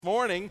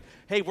Morning,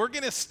 hey, we're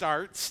going to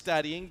start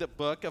studying the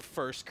book of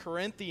First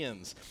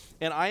Corinthians,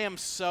 and I am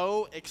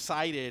so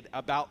excited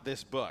about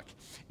this book.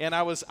 And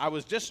I was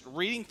just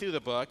reading through the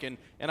book, and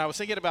I was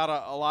thinking about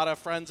a lot of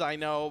friends I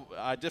know,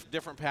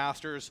 different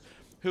pastors,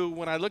 who,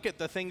 when I look at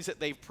the things that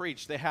they've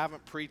preached, they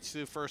haven't preached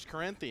through First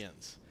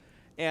Corinthians.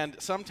 And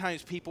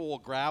sometimes people will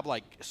grab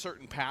like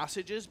certain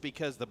passages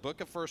because the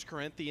book of First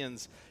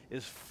Corinthians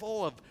is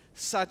full of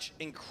such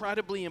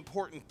incredibly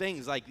important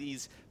things, like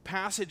these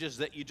passages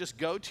that you just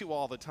go to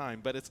all the time,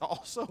 but it's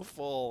also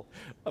full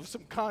of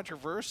some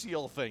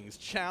controversial things,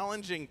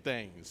 challenging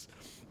things.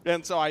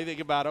 And so I think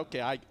about,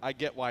 okay, I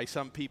get why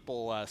some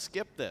people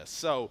skip this.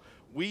 So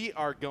we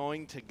are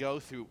going to go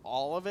through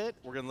all of it.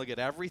 We're going to look at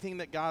everything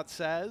that God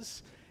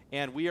says,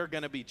 and we are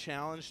going to be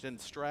challenged and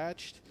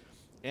stretched,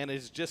 and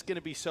it's just going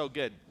to be so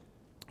good.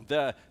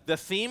 The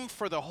theme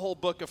for the whole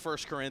book of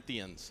First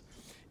Corinthians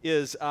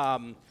is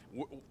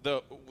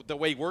the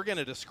way we're going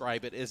to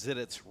describe it is that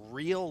it's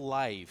real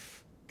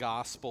life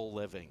gospel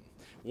living.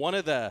 One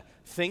of the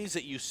things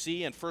that you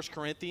see in First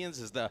Corinthians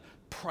is the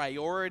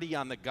priority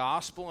on the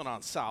gospel and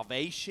on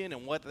salvation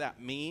and what that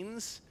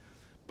means.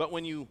 But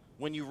when you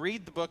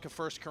read the book of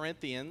First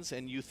Corinthians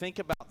and you think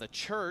about the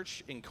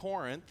church in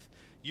Corinth,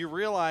 you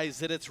realize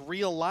that it's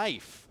real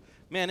life.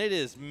 Man, it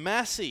is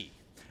messy.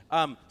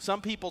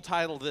 Some people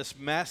title this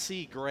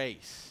Messy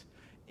Grace.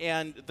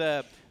 And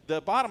the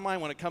bottom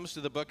line when it comes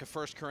to the book of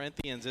First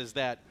Corinthians is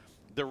that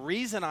the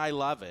reason I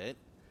love it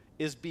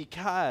is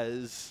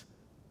because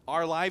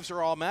our lives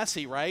are all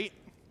messy, right?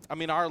 I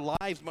mean, our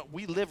lives,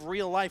 we live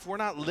real life. We're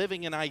not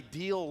living an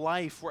ideal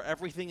life where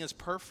everything is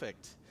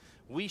perfect.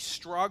 We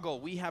struggle.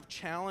 We have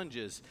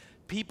challenges.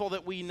 People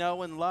that we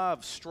know and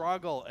love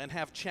struggle and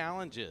have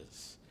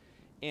challenges.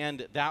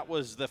 And that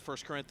was the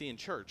First Corinthian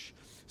church.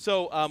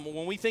 So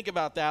when we think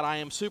about that, I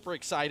am super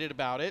excited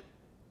about it.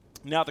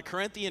 Now, the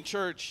Corinthian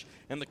church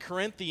and the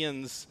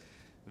Corinthians,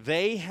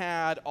 they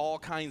had all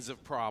kinds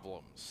of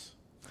problems.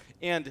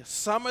 And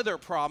some of their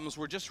problems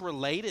were just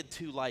related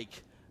to,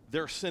 like,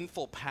 their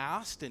sinful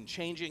past and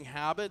changing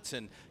habits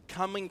and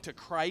coming to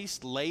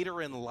Christ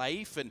later in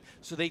life. And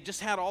so they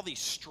just had all these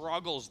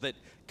struggles that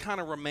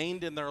kind of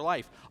remained in their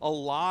life. A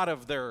lot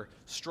of their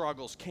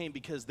struggles came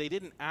because they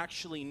didn't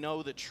actually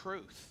know the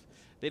truth.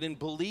 They didn't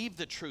believe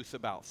the truth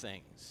about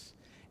things.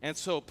 And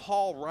so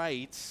Paul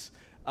writes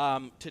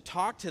to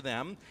talk to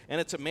them, and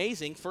it's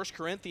amazing. 1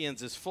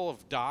 Corinthians is full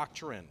of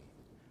doctrine.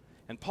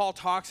 And Paul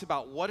talks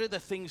about what are the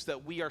things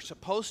that we are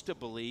supposed to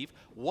believe,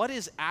 what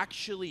is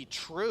actually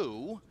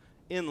true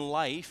in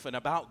life and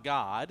about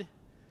God,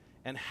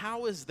 and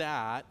how is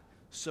that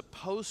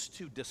supposed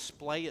to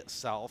display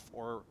itself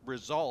or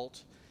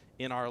result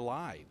in our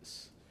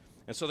lives.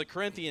 And so the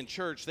Corinthian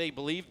church, they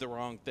believed the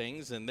wrong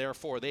things, and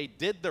therefore they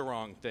did the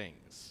wrong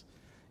things.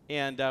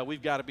 And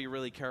we've got to be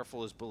really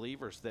careful as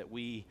believers that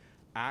we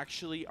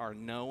actually are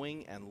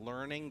knowing and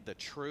learning the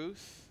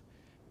truth,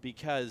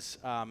 because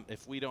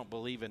if we don't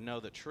believe and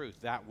know the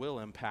truth, that will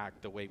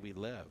impact the way we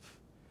live.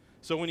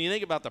 So when you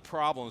think about the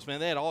problems, man,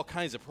 they had all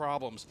kinds of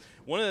problems.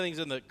 One of the things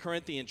in the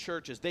Corinthian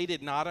church is they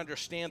did not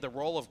understand the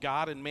role of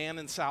God and man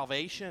in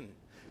salvation.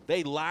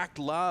 They lacked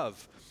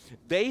love.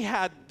 They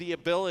had the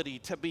ability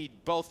to be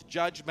both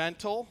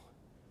judgmental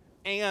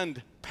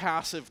and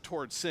passive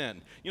towards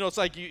sin. You know, it's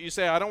like you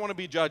say, I don't want to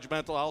be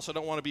judgmental. I also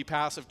don't want to be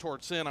passive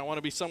towards sin. I want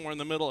to be somewhere in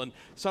the middle. And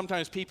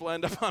sometimes people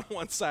end up on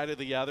one side or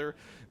the other.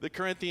 The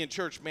Corinthian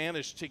church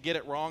managed to get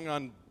it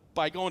wrong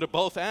by going to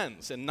both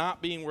ends and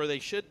not being where they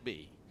should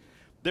be.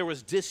 There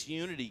was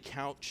disunity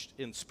couched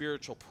in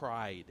spiritual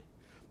pride.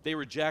 They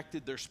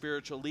rejected their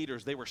spiritual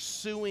leaders. They were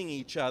suing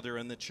each other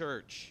in the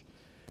church.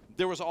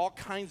 There was all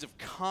kinds of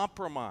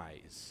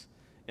compromise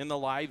in the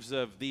lives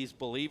of these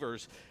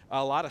believers,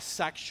 a lot of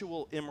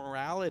sexual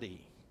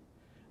immorality.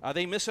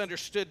 They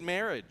misunderstood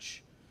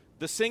marriage.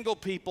 The single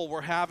people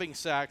were having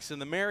sex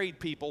and the married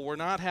people were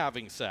not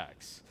having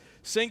sex.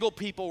 Single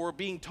people were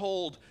being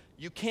told,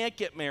 you can't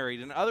get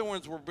married, and other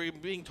ones were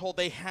being told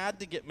they had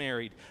to get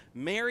married.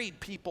 Married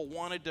people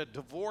wanted to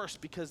divorce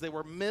because they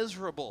were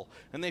miserable,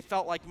 and they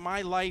felt like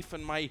my life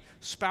and my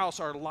spouse,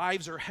 our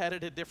lives are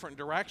headed a different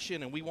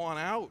direction, and we want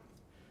out.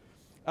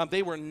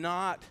 They were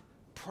not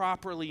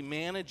properly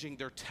managing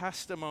their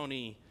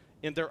testimony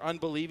in their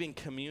unbelieving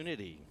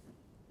community.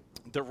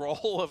 The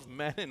role of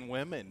men and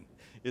women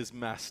is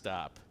messed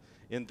up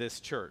in this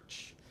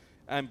church.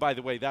 And by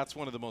the way, that's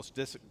one of the most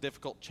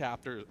difficult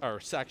chapters or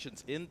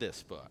sections in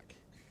this book.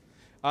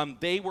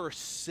 They were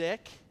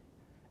sick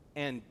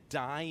and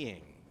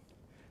dying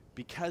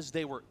because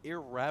they were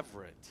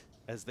irreverent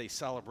as they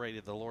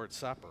celebrated the Lord's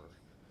Supper.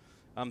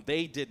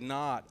 They did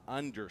not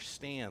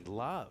understand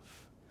love.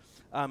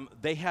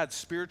 They had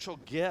spiritual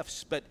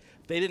gifts, but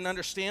they didn't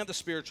understand the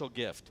spiritual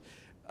gift.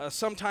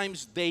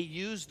 Sometimes they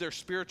used their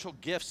spiritual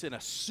gifts in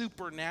a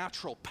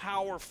supernatural,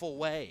 powerful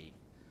way.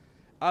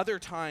 Other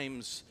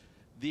times,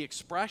 the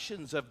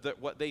expressions of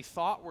what they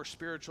thought were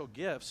spiritual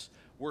gifts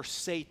were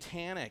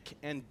satanic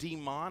and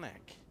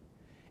demonic.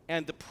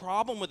 And the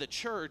problem with the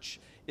church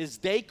is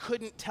they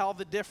couldn't tell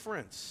the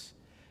difference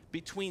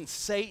between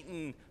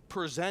Satan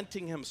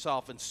presenting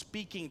himself and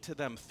speaking to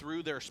them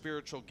through their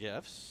spiritual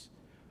gifts,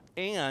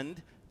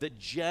 and the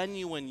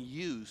genuine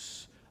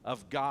use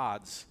of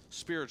God's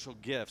spiritual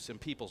gifts in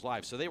people's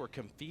lives. So they were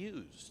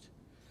confused.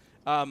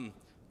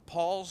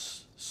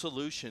 Paul's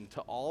solution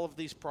to all of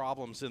these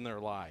problems in their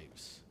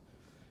lives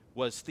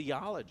was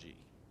theology.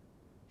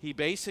 He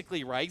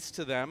basically writes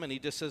to them and he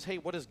just says, hey,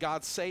 what does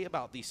God say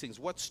about these things?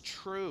 What's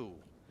true?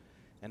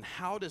 And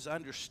how does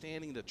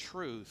understanding the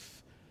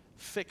truth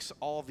fix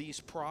all these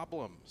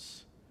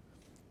problems?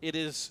 It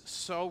is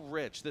so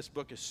rich. This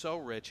book is so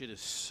rich. It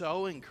is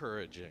so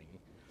encouraging.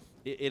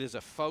 It is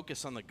a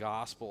focus on the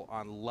gospel,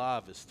 on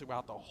love, is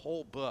throughout the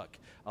whole book.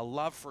 A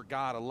love for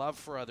God, a love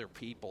for other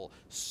people,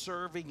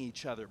 serving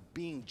each other,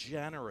 being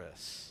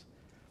generous.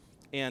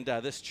 And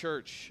this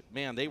church,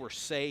 man, they were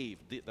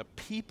saved. The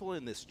people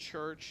in this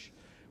church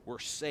were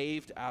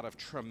saved out of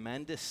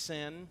tremendous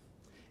sin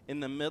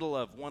in the middle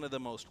of one of the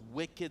most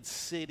wicked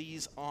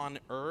cities on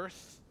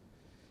earth.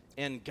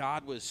 And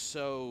God was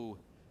so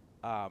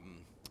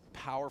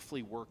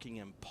powerfully working,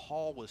 and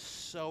Paul was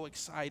so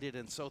excited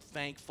and so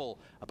thankful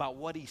about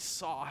what he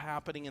saw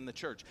happening in the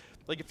church.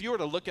 Like, if you were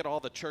to look at all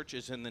the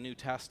churches in the New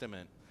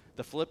Testament,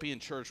 the Philippian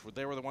church,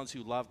 they were the ones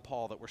who loved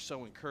Paul, that were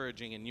so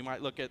encouraging. And you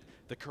might look at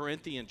the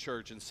Corinthian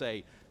church and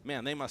say,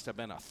 man, they must have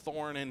been a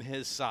thorn in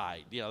his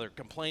side. You know, they're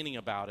complaining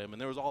about him,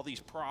 and there was all these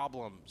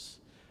problems.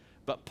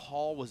 But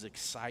Paul was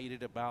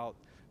excited about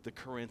the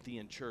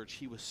Corinthian church.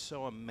 He was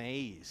so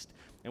amazed.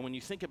 And when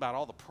you think about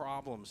all the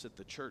problems that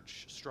the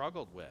church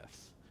struggled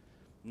with,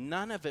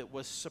 none of it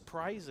was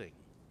surprising.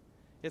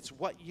 It's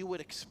what you would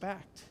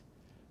expect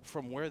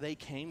from where they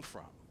came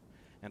from.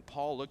 And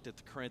Paul looked at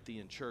the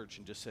Corinthian church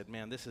and just said,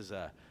 man, this is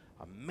an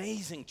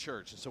amazing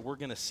church. And so we're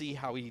going to see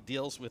how he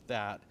deals with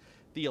that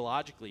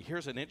theologically.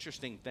 Here's an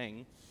interesting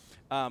thing.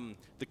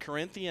 The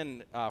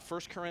Corinthian, 1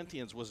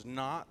 Corinthians was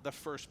not the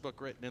first book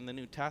written in the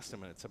New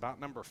Testament. It's about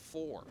number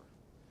 4.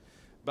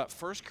 But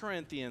 1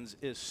 Corinthians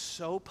is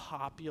so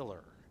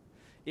popular.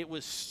 It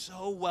was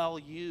so well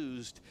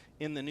used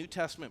in the New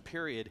Testament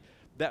period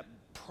that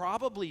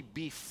probably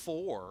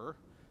before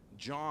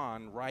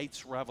John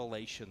writes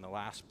Revelation, the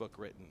last book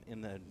written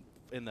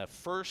in the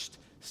first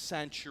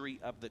century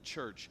of the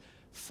church,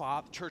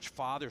 church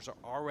fathers are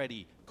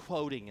already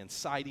quoting and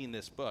citing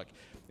this book.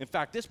 In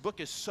fact, this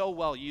book is so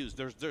well used.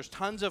 There's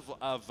tons of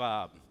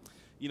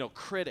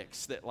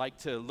critics that like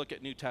to look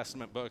at New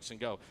Testament books and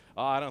go,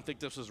 oh, I don't think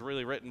this was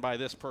really written by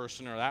this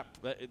person, or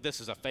that this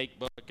is a fake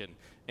book,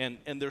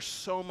 and there's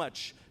so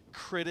much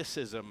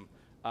criticism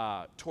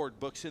toward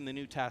books in the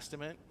New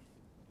Testament.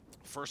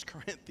 1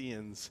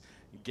 Corinthians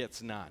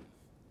gets none,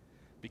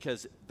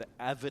 because the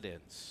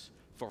evidence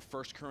for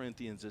 1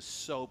 Corinthians is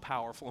so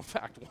powerful. In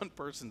fact, one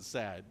person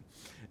said,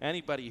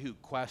 anybody who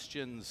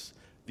questions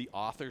the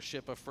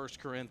authorship of 1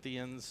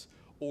 Corinthians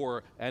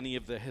or any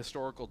of the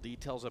historical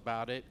details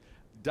about it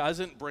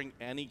doesn't bring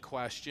any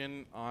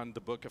question on the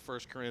book of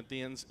 1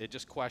 Corinthians. It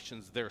just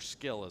questions their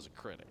skill as a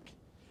critic.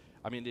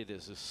 I mean, it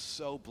is just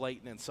so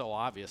blatant and so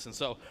obvious. And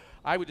so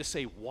I would just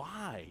say,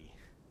 why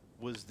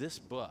was this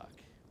book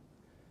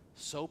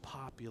so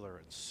popular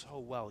and so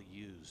well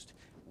used?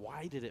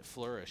 Why did it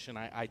flourish? And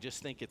I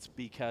just think it's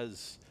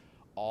because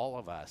all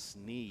of us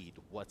need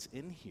what's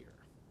in here.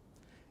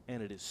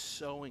 And it is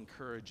so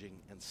encouraging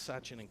and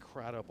such an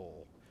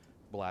incredible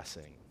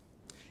blessing.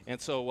 And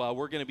so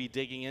we're going to be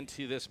digging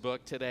into this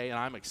book today, and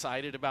I'm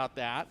excited about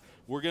that.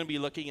 We're going to be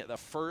looking at the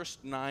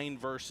first 9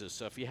 verses.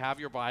 So if you have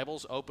your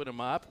Bibles, open them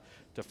up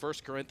to 1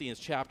 Corinthians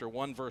chapter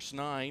 1, verse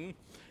 9.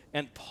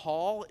 And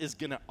Paul is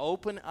going to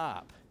open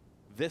up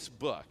this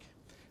book,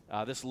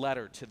 this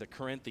letter to the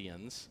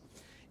Corinthians,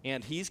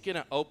 and he's going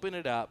to open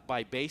it up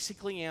by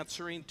basically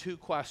answering 2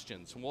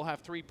 questions. And we'll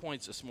have 3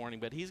 points this morning,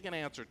 but he's going to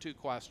answer 2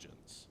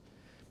 questions.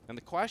 And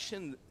the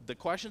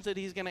questions that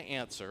he's going to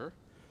answer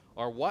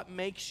are, what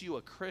makes you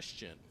a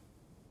Christian,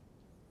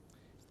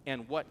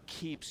 and what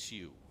keeps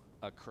you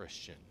a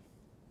Christian?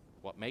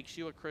 What makes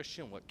you a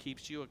Christian? What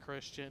keeps you a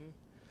Christian?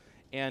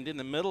 And in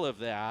the middle of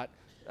that,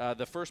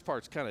 the first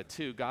part's kind of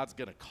 2. God's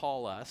going to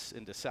call us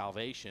into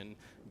salvation.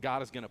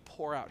 God is going to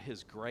pour out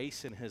his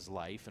grace in his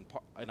life and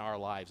in our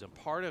lives. And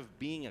part of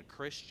being a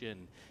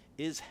Christian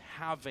is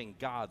having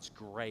God's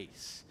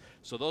grace.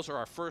 So those are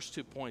our first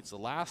 2 points. The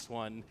last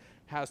one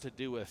has to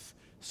do with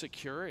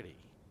security.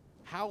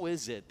 How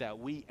is it that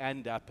we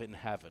end up in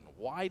heaven?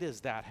 Why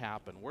does that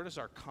happen? Where does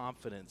our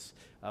confidence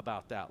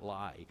about that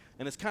lie?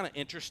 And it's kind of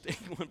interesting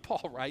when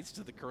Paul writes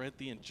to the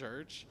Corinthian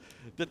church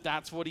that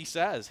that's what he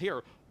says.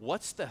 Here,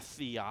 what's the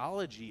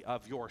theology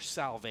of your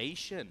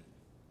salvation?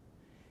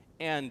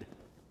 And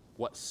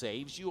what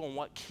saves you and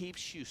what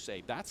keeps you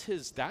saved? That's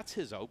his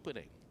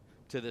opening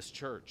to this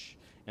church.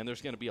 And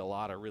there's going to be a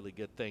lot of really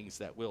good things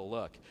that we'll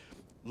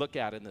look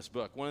at in this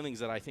book. One of the things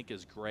that I think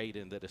is great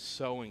and that is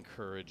so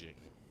encouraging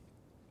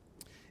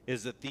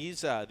is that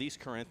these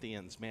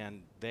Corinthians,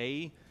 man,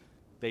 they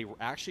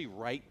actually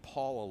write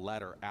Paul a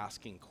letter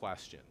asking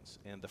questions.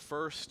 And the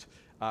first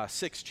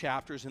 6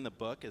 chapters in the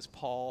book is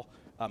Paul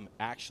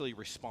actually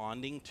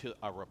responding to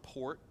a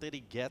report that he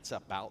gets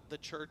about the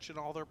church and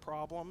all their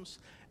problems.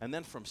 And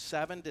then from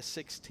 7 to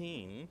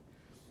 16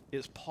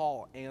 is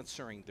Paul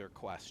answering their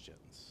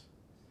questions.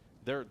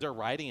 They're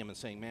writing him and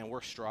saying, man,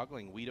 we're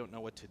struggling. We don't know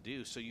what to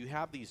do. So you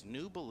have these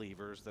new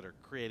believers that are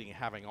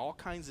having all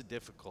kinds of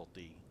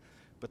difficulty,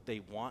 but they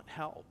want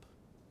help.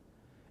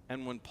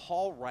 And when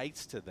Paul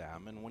writes to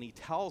them and when he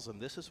tells them,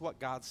 this is what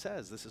God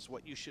says, this is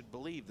what you should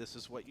believe, this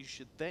is what you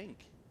should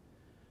think,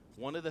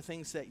 one of the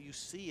things that you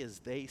see is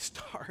they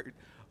start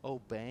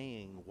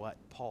obeying what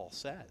Paul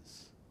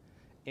says.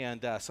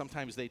 And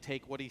sometimes they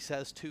take what he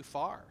says too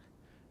far.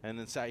 And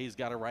then he's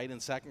got to write in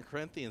 2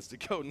 Corinthians to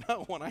go,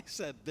 no, when I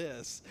said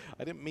this,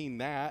 I didn't mean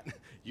that.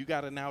 You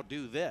got to now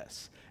do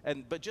this.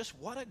 But just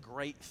what a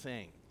great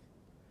thing.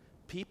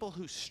 People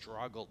who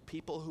struggled,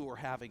 people who were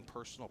having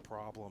personal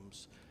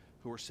problems,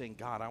 who were saying,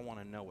 God, I want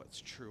to know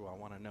what's true. I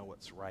want to know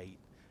what's right,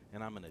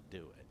 and I'm going to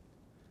do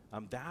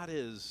it. That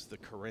is the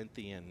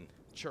Corinthian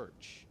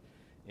church.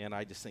 And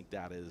I just think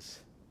that is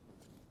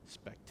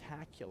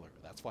spectacular.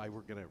 That's why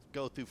we're going to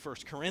go through 1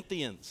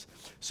 Corinthians.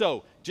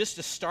 So just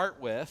to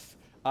start with,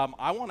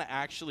 I want to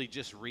actually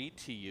just read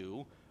to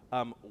you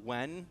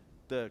when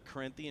the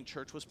Corinthian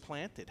church was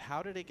planted.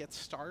 How did it get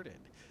started?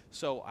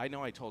 So I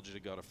know I told you to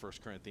go to 1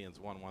 Corinthians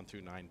 1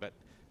 through 9, but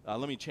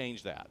let me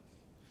change that.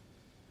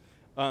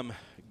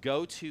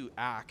 Go to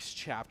Acts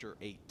chapter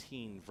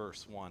 18,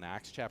 verse 1.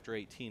 Acts chapter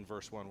 18,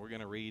 verse 1. We're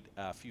going to read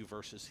a few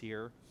verses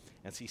here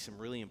and see some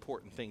really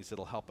important things that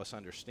will help us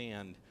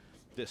understand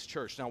this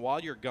church. Now,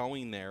 while you're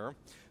going there,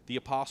 the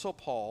Apostle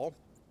Paul,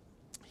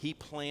 he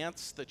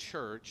plants the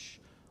church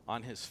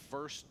on his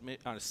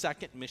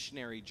second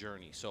missionary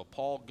journey. So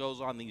Paul goes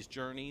on these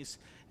journeys,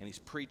 and he's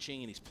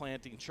preaching, and he's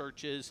planting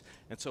churches.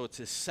 And so it's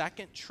his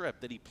second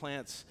trip that he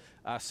plants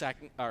a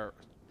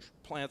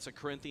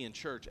Corinthian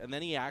church, and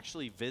then he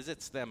actually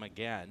visits them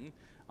again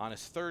on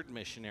his third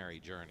missionary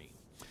journey.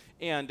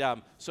 And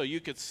so you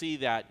could see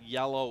that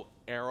yellow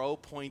arrow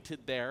pointed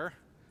there.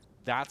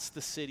 That's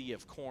the city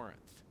of Corinth.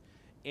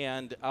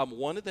 And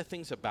one of the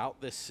things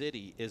about this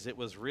city is it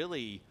was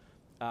really,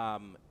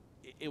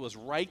 it was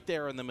right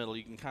there in the middle.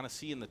 You can kind of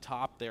see in the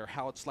top there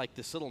how it's like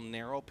this little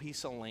narrow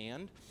piece of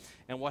land.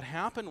 And what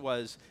happened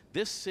was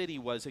this city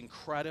was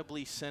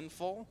incredibly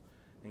sinful,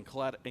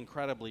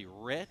 incredibly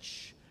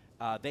rich.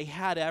 They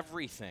had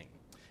everything.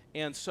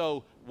 And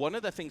so one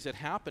of the things that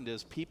happened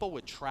is people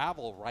would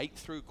travel right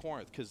through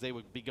Corinth because they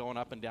would be going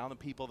up and down. The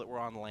people that were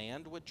on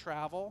land would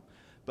travel.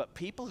 But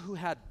people who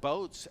had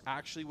boats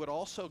actually would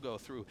also go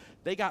through.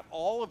 They got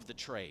all of the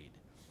trade.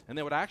 And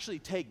they would actually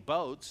take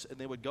boats and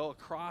they would go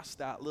across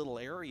that little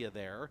area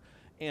there.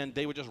 And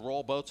they would just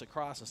roll boats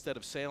across instead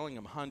of sailing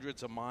them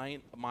hundreds of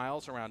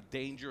miles around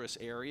dangerous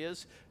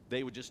areas.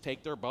 They would just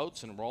take their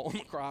boats and roll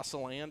them across the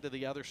land to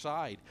the other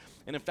side.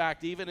 And in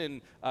fact, even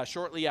in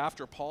shortly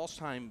after Paul's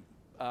time,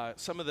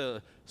 some of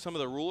the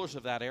rulers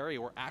of that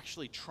area were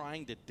actually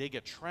trying to dig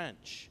a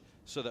trench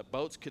so that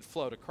boats could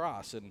float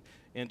across.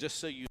 And just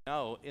so you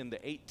know, in the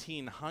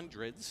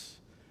 1800s,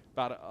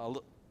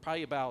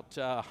 probably about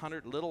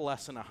 100, little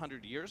less than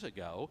 100 years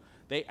ago,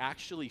 they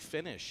actually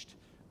finished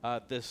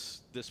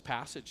this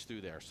passage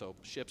through there. So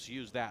ships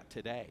use that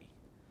today.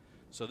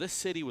 So this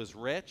city was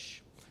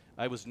rich.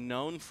 It was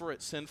known for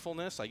its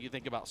sinfulness. Like you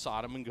think about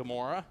Sodom and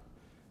Gomorrah.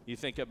 You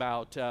think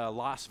about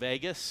Las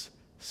Vegas,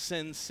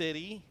 Sin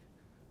City.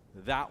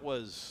 That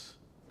was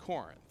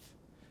Corinth.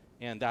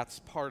 And that's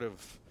part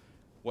of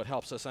what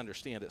helps us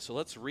understand it. So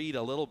let's read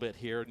a little bit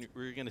here.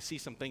 We're going to see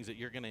some things that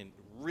you're going to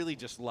really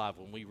just love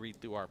when we read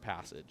through our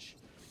passage.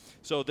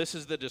 So this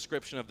is the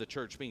description of the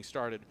church being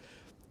started.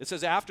 It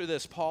says, after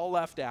this, Paul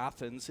left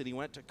Athens and he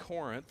went to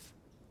Corinth,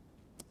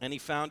 and he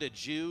found a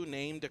Jew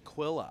named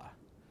Aquila,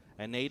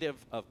 a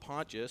native of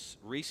Pontus,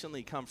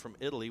 recently come from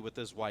Italy with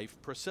his wife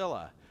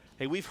Priscilla.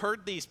 Hey, we've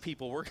heard these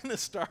people. We're going to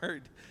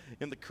start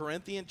in the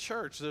Corinthian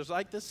church. There's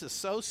like this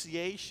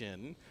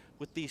association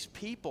with these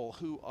people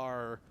who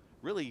are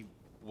really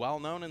well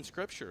known in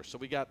Scripture. So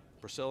we got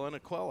Priscilla and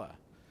Aquila.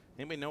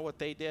 Anybody know what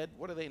they did?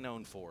 What are they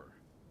known for?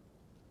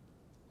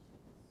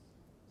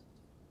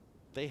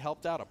 They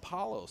helped out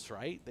Apollos,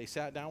 right? They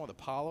sat down with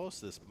Apollos,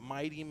 this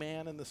mighty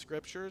man in the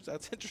Scriptures.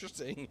 That's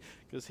interesting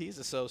because he's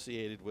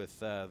associated with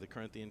the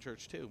Corinthian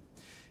church too.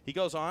 He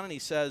goes on and he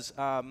says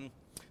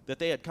that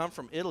they had come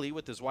from Italy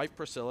with his wife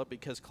Priscilla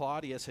because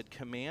Claudius had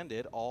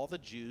commanded all the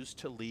Jews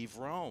to leave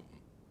Rome.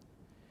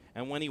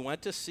 And when he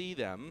went to see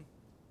them,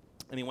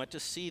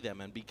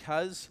 and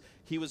because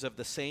he was of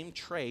the same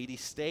trade, he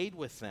stayed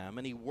with them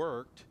and he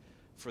worked,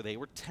 for they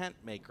were tent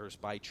makers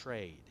by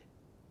trade.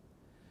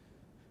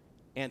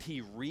 And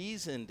he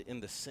reasoned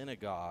in the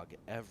synagogue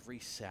every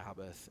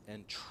Sabbath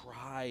and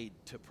tried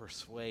to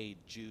persuade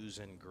Jews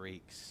and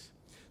Greeks.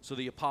 So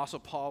the Apostle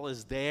Paul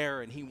is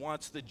there, and he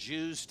wants the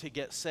Jews to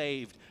get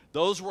saved.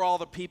 Those were all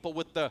the people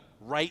with the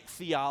right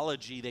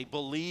theology. They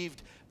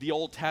believed the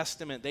Old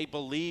Testament. They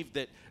believed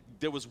that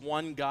there was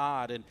one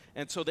God.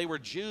 And so they were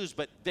Jews,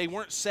 but they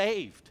weren't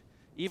saved.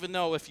 Even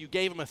though if you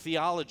gave them a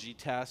theology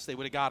test, they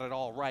would have got it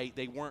all right.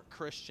 They weren't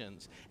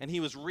Christians. And he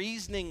was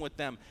reasoning with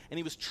them, and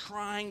he was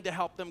trying to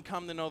help them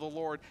come to know the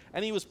Lord.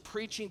 And he was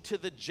preaching to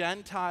the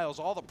Gentiles,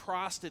 all the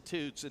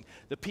prostitutes and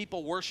the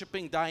people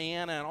worshiping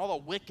Diana and all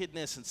the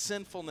wickedness and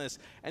sinfulness.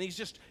 And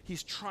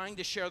he's trying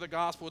to share the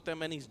gospel with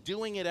them, and he's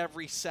doing it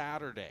every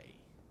Saturday.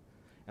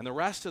 And the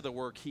rest of the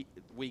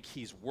week,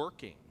 he's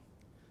working.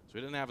 So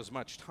he didn't have as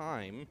much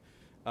time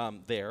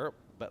there.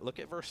 But look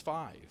at verse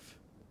 5.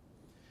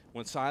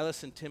 When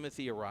Silas and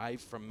Timothy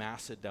arrived from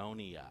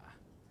Macedonia,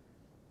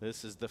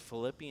 this is the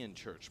Philippian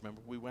church.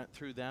 Remember, we went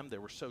through them. They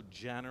were so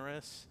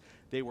generous.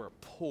 They were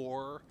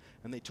poor,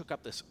 and they took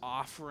up this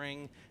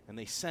offering, and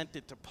they sent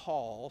it to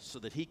Paul so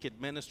that he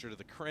could minister to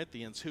the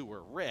Corinthians who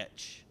were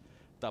rich.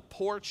 The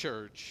poor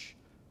church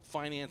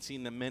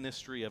financing the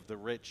ministry of the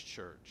rich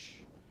church.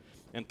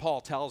 And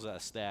Paul tells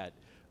us that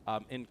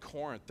in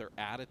Corinth, their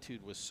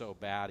attitude was so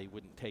bad, he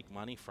wouldn't take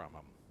money from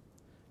them.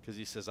 Because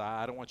he says,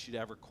 I don't want you to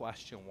ever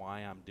question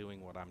why I'm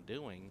doing what I'm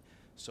doing.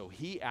 So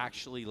he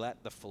actually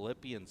let the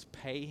Philippians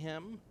pay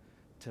him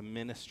to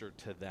minister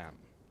to them.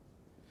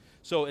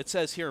 So it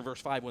says here in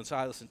verse 5, when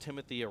Silas and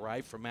Timothy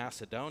arrived from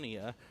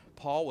Macedonia,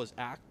 Paul was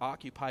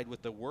occupied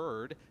with the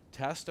word,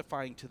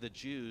 testifying to the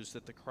Jews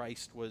that the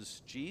Christ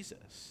was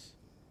Jesus.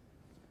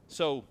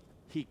 So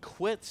he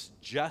quits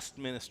just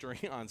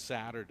ministering on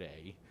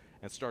Saturday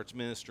and starts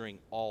ministering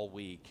all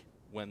week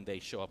when they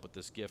show up with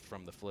this gift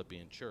from the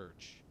Philippian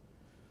church.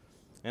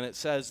 And it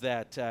says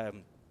that,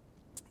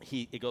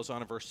 it goes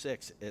on in verse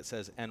 6, it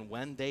says, and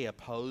when they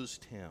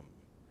opposed him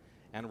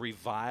and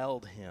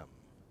reviled him,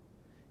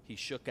 he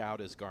shook out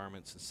his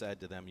garments and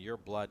said to them, your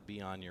blood be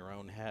on your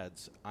own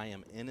heads. I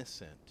am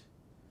innocent.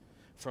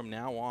 From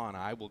now on,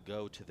 I will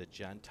go to the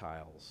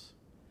Gentiles.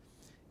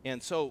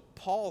 And so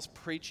Paul's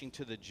preaching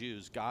to the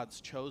Jews,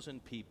 God's chosen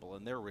people,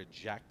 and they're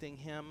rejecting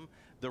him.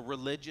 The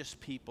religious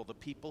people, the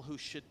people who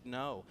should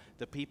know,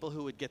 the people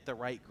who would get the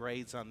right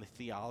grades on the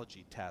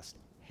theology test,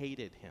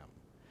 hated him.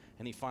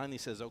 And he finally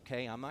says,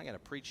 okay, I'm not going to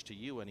preach to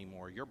you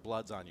anymore. Your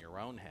blood's on your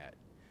own head.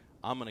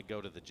 I'm going to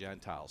go to the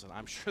Gentiles. And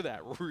I'm sure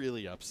that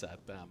really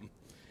upset them.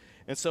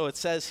 And so it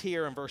says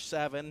here in verse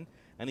 7,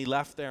 and he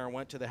left there and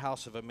went to the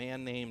house of a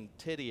man named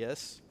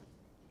Titius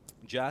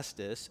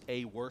Justus,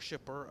 a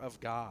worshiper of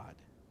God.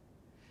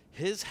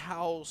 His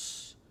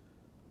house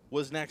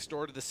was next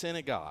door to the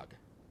synagogue.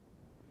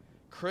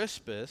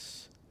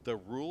 Crispus, the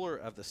ruler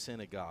of the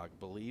synagogue,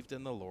 believed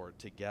in the Lord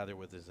together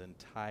with his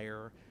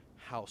entire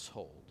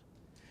household.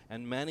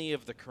 And many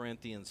of the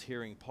Corinthians,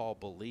 hearing Paul,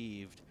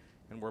 believed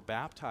and were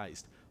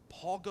baptized.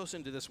 Paul goes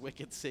into this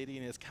wicked city,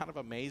 and it's kind of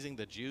amazing.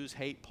 The Jews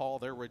hate Paul.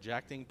 They're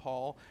rejecting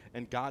Paul,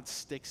 and God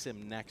sticks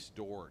him next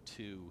door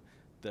to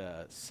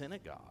the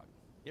synagogue.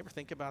 You ever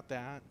think about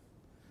that?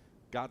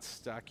 God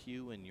stuck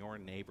you in your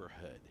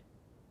neighborhood.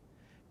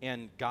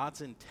 And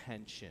God's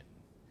intention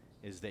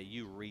is that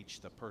you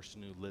reach the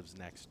person who lives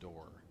next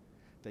door,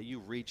 that you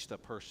reach the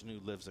person who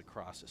lives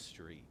across the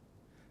street.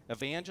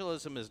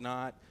 Evangelism is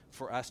not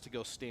for us to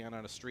go stand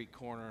on a street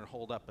corner and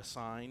hold up a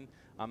sign.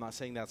 I'm not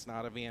saying that's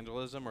not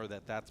evangelism or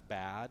that that's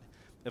bad.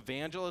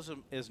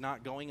 Evangelism is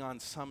not going on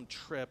some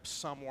trip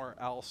somewhere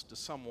else to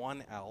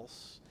someone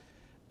else.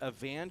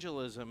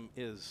 Evangelism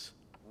is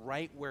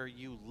right where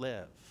you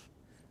live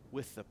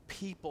with the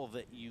people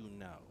that you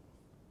know.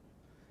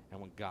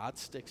 And when God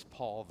sticks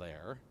Paul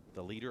there,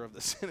 the leader of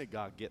the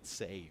synagogue gets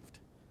saved.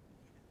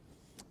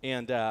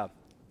 And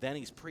then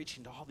he's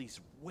preaching to all these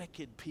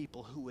wicked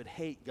people who would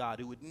hate God,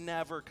 who would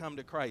never come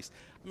to Christ.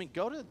 I mean,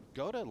 go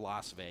to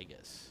Las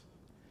Vegas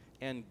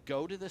and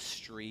go to the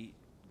street,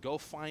 go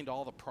find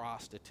all the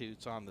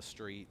prostitutes on the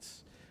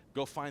streets,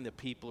 go find the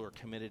people who are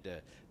committed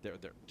to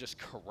their just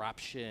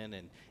corruption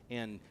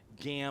and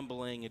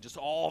gambling and just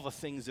all the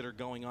things that are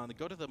going on.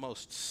 Go to the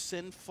most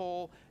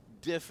sinful,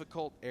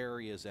 difficult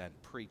areas and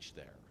preach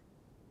there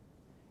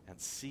and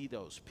see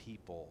those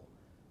people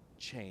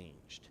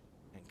changed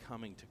and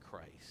coming to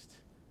Christ.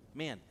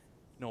 Man,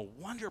 no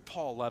wonder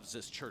Paul loves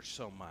this church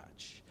so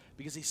much,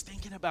 because he's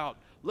thinking about,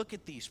 look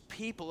at these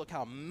people, look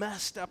how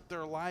messed up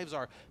their lives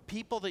are,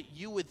 people that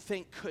you would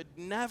think could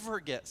never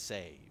get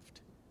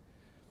saved.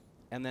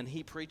 And then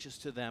he preaches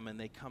to them and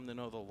they come to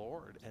know the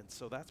Lord. And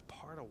so that's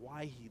part of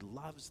why he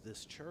loves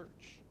this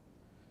church.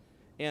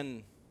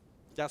 And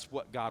that's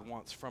what God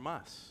wants from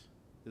us,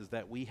 is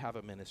that we have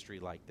a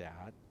ministry like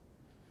that.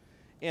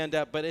 And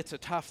but it's a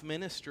tough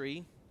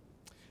ministry.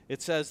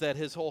 It says that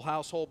his whole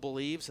household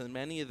believes, and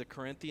many of the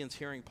Corinthians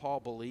hearing Paul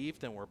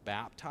believed and were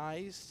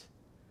baptized.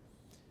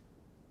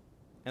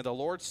 And the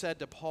Lord said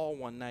to Paul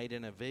one night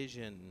in a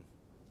vision,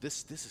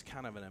 this is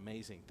kind of an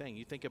amazing thing.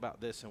 You think about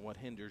this and what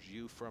hinders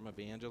you from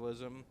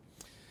evangelism.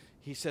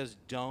 He says,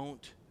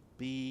 don't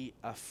be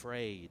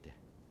afraid,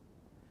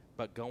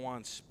 but go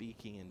on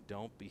speaking and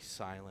don't be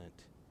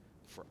silent,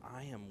 for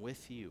I am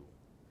with you,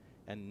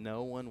 and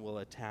no one will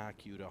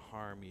attack you to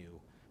harm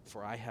you.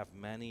 For I have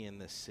many in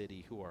this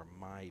city who are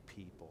my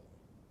people.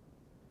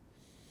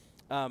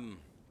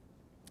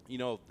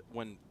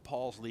 when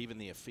Paul's leaving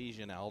the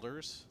Ephesian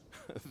elders,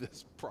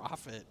 this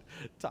prophet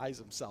ties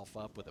himself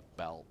up with a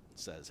belt and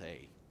says,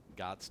 hey,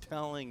 God's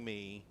telling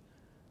me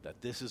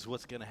that this is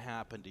what's going to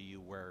happen to you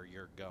where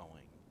you're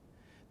going,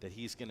 that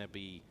he's going to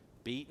be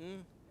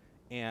beaten.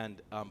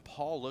 And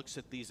Paul looks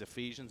at these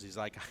Ephesians. He's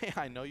like, hey,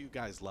 I know you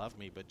guys love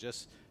me, but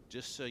just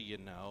so you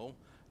know,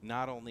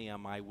 not only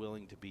am I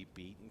willing to be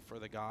beaten for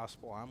the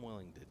gospel, I'm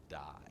willing to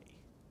die.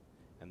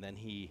 And then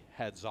he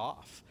heads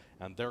off,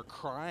 and they're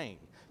crying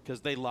because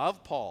they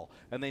love Paul,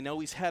 and they know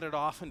he's headed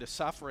off into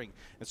suffering.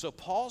 And so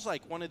Paul's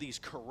like one of these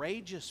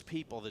courageous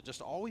people that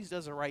just always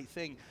does the right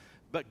thing.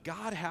 But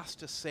God has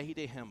to say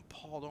to him,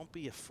 Paul, don't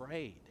be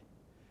afraid.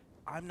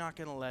 I'm not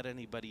going to let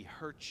anybody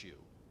hurt you.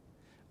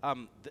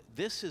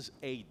 This is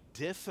a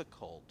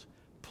difficult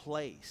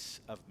place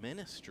of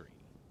ministry.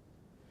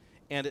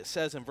 And it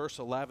says in verse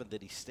 11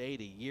 that he stayed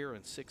 1 year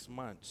and 6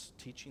 months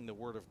teaching the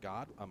word of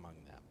God among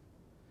them.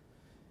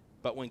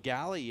 But when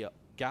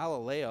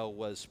Galileo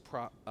was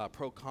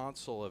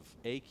proconsul of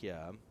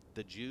Achaia,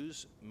 the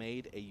Jews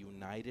made a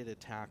united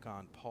attack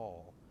on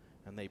Paul,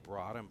 and they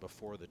brought him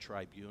before the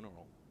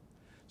tribunal.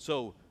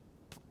 So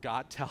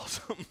God tells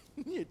them,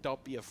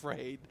 don't be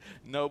afraid.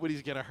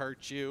 Nobody's going to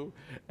hurt you.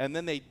 And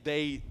then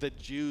the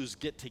Jews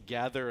get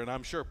together, and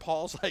I'm sure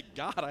Paul's like,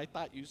 God, I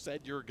thought you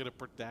said you were going to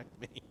protect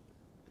me.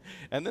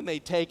 And then they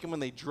take him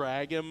and they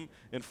drag him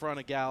in front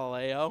of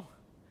Galileo.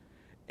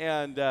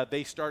 And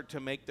they start to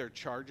make their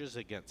charges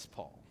against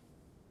Paul.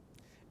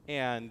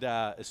 And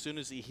as soon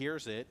as he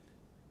hears it,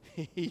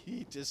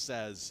 he just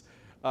says,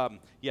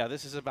 yeah,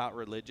 this is about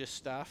religious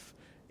stuff,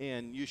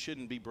 and you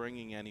shouldn't be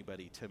bringing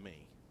anybody to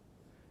me.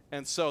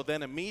 And so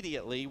then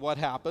immediately, what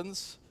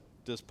happens?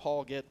 Does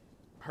Paul get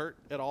hurt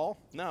at all?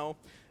 No.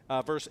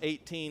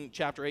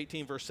 Chapter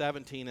 18, verse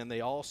 17, and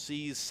they all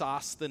seized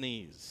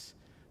Sosthenes,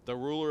 the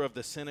ruler of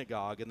the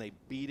synagogue, and they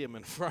beat him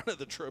in front of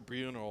the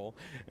tribunal,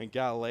 and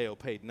Galileo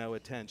paid no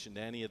attention to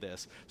any of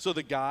this. So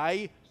the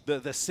guy,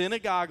 the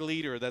synagogue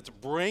leader that's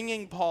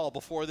bringing Paul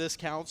before this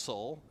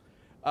council,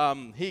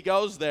 he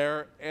goes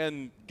there,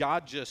 and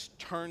God just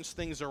turns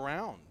things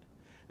around.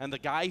 And the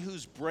guy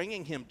who's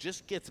bringing him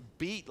just gets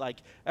beat.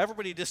 Like,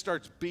 everybody just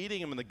starts beating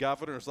him, and the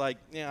governor's like,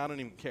 yeah, I don't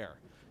even care.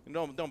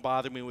 Don't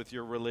bother me with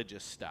your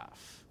religious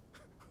stuff.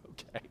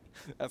 Okay,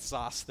 that's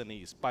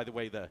Sosthenes. By the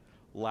way, the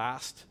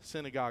last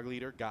synagogue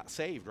leader got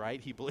saved,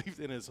 right? He believed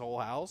in his whole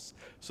house.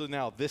 So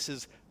now this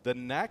is the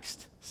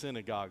next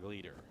synagogue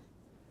leader.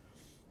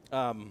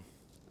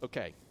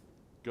 Okay,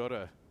 go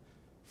to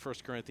 1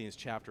 Corinthians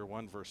chapter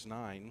 1, verse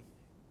 9.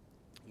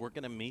 We're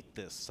going to meet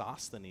this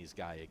Sosthenes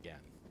guy again,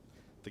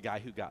 the guy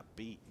who got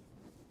beat.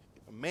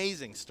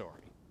 Amazing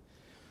story.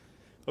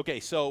 Okay,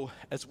 so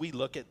as we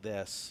look at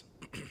this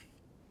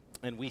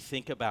and we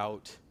think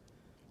about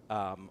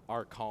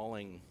our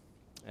calling,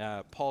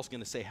 Paul's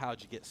going to say,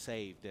 how'd you get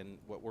saved? And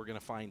what we're going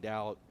to find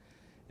out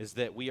is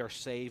that we are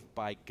saved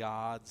by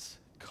God's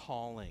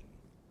calling.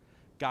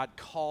 God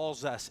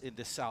calls us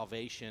into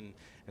salvation.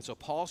 And so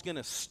Paul's going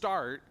to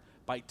start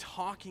by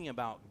talking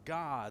about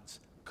God's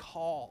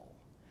call.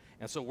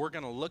 And so we're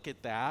going to look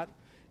at that.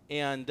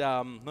 And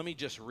let me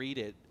just read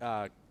it.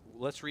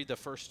 Let's read the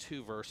first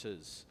two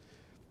verses.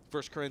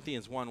 1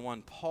 Corinthians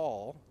 1:1,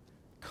 Paul,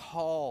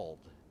 called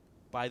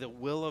by the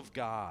will of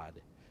God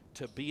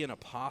to be an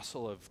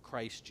apostle of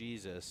Christ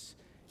Jesus,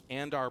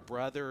 and our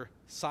brother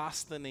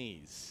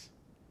Sosthenes.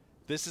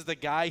 This is the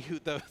guy who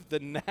the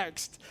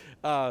next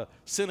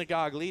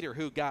synagogue leader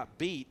who got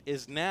beat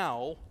is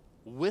now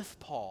with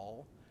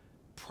Paul,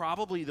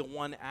 probably the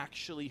one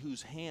actually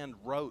whose hand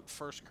wrote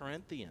 1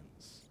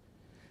 Corinthians.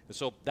 And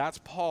so that's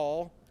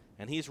Paul,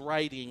 and he's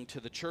writing to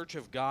the church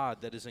of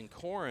God that is in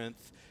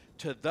Corinth,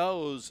 to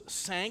those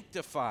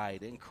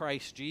sanctified in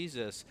Christ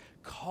Jesus,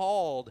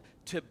 called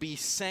to be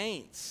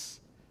saints,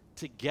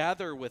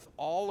 together with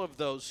all of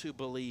those who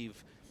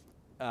believe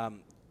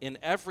in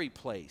every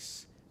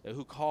place,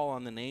 who call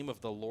on the name of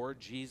the Lord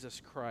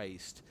Jesus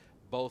Christ,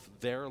 both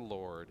their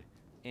Lord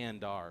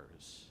and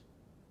ours.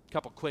 A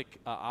couple quick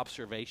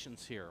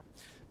observations here.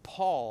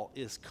 Paul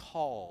is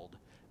called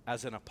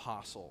as an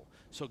apostle.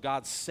 So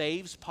God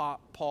saves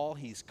Paul.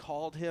 He's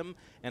called him,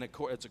 and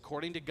it's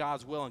according to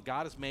God's will, and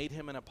God has made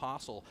him an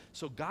apostle.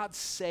 So God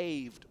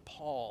saved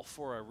Paul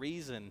for a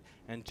reason,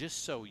 and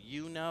just so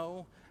you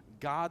know,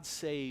 God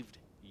saved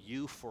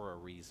you for a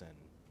reason.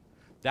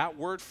 That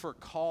word for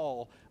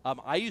call,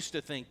 I used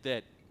to think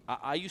that,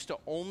 I used to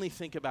only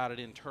think about it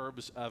in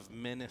terms of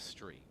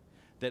ministry.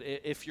 That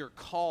if you're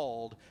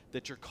called,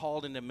 that you're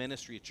called into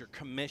ministry, it's your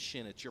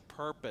commission, it's your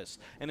purpose.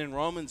 And in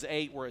Romans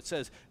 8, where it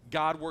says,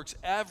 God works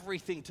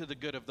everything to the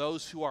good of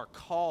those who are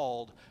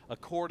called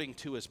according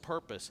to his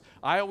purpose.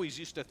 I always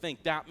used to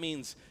think that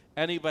means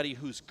anybody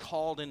who's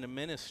called into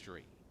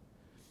ministry.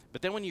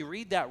 But then when you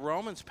read that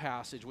Romans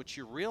passage, what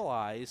you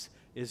realize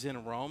is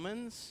in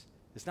Romans,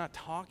 it's not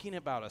talking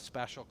about a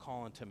special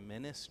call into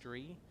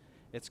ministry.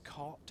 It's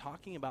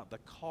talking about the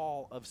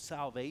call of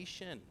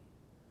salvation.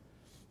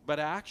 But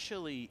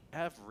actually,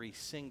 every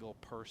single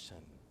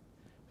person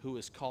who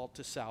is called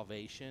to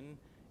salvation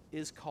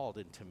is called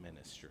into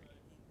ministry.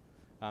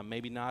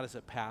 maybe not as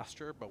a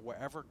pastor, but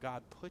wherever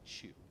God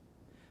puts you.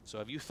 So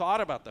have you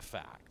thought about the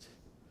fact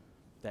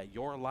that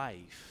your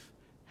life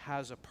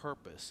has a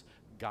purpose?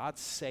 God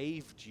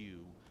saved you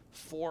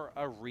for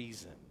a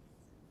reason.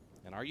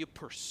 And are you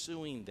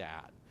pursuing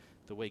that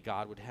the way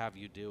God would have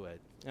you do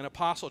it? An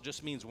apostle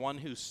just means one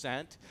who's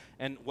sent.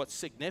 And what's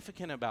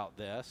significant about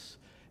this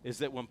is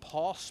that when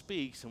Paul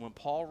speaks and when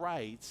Paul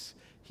writes,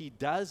 he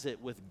does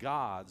it with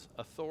God's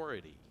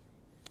authority.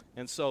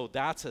 And so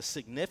that's a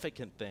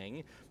significant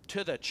thing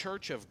to the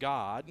church of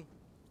God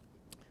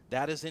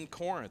that is in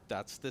Corinth.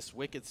 That's this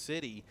wicked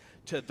city,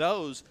 to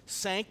those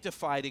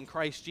sanctified in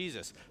Christ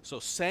Jesus. So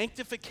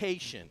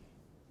sanctification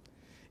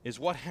is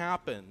what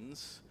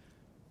happens.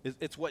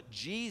 It's what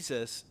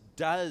Jesus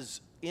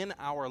does in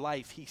our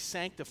life. He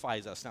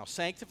sanctifies us. Now,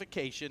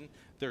 sanctification,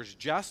 there's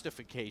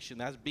justification.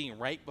 That's being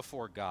right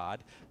before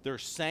God.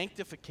 There's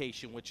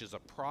sanctification, which is a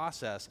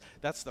process.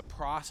 That's the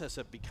process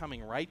of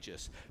becoming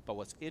righteous. But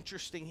what's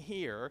interesting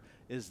here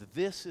is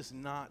this is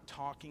not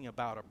talking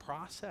about a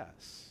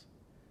process.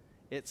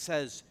 It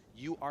says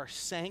you are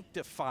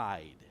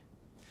sanctified.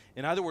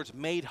 In other words,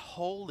 made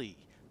holy,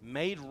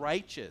 made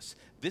righteous.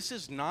 This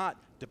is not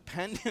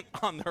dependent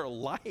on their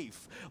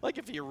life. Like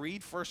if you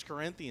read 1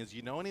 Corinthians,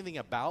 you know anything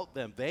about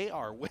them, they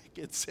are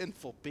wicked,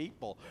 sinful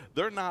people.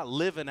 They're not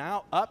living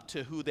up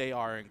to who they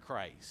are in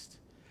Christ.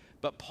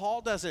 But Paul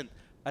doesn't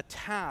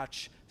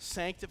attach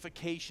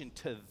sanctification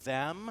to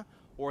them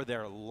or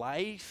their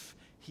life.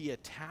 He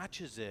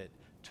attaches it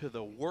to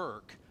the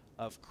work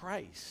of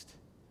Christ.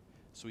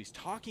 So he's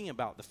talking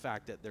about the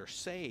fact that they're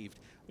saved.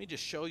 Let me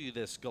just show you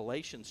this.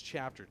 Galatians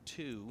chapter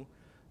 2,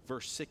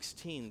 verse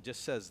 16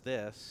 just says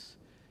this: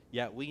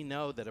 "Yet we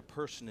know that a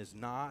person is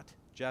not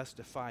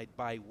justified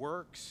by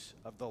works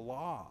of the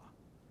law,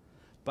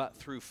 but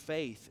through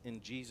faith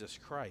in Jesus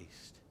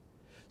Christ."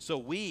 So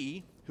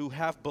we who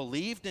have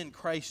believed in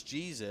Christ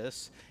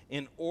Jesus,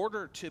 in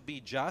order to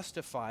be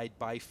justified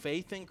by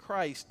faith in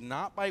Christ,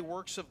 not by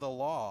works of the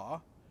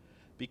law,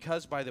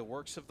 because by the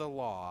works of the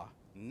law,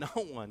 no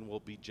one will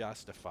be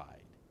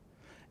justified.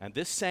 And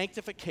this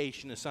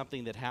sanctification is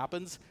something that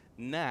happens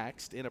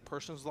next in a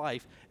person's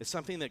life. It's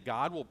something that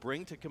God will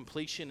bring to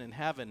completion in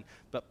heaven.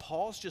 But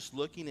Paul's just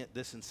looking at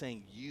this and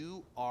saying,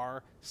 you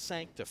are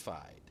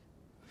sanctified.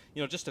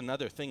 You know, just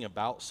another thing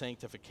about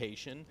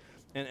sanctification,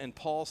 and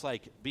Paul's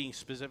like being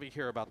specific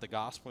here about the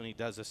gospel, and he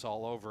does this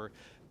all over.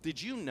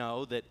 Did you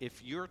know that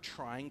if you're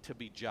trying to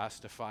be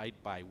justified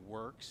by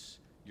works,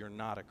 you're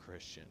not a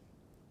Christian?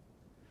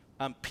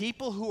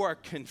 People who are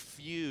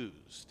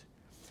confused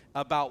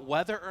about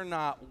whether or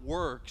not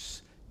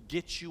works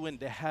get you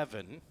into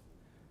heaven,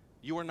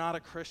 you are not a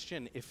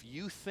Christian if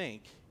you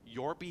think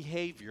your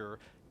behavior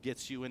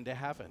gets you into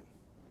heaven.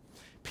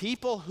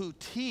 People who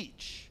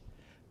teach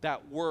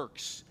that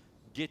works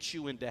get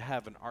you into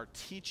heaven are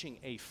teaching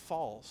a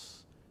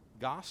false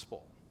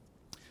gospel.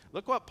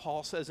 Look what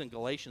Paul says in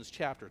Galatians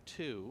chapter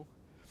 2.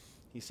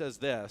 He says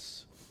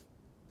this.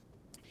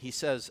 He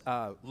says,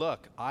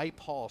 look, I,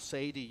 Paul,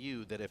 say to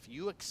you that if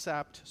you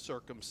accept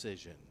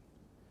circumcision,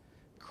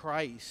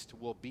 Christ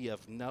will be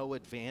of no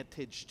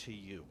advantage to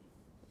you.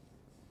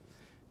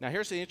 Now,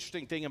 here's the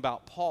interesting thing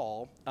about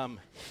Paul.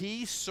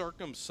 He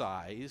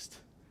circumcised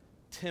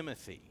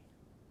Timothy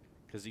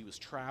because he was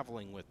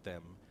traveling with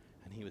them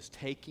and he was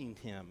taking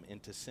him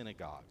into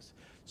synagogues.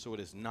 So it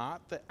is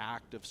not the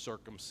act of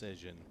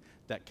circumcision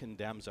that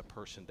condemns a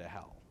person to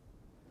hell.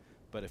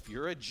 But if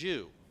you're a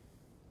Jew,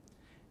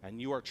 and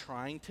you are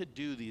trying to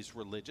do these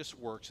religious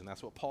works, and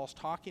that's what Paul's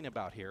talking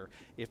about here,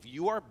 if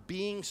you are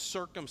being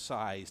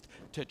circumcised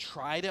to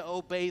try to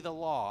obey the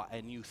law,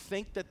 and you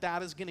think that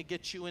that is going to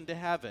get you into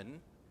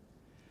heaven,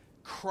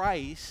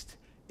 Christ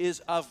is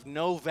of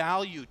no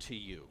value to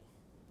you.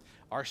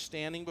 Our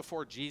standing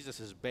before Jesus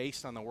is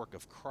based on the work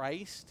of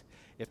Christ.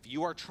 If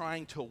you are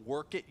trying to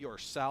work it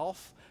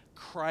yourself,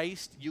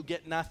 Christ, you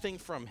get nothing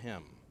from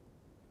him.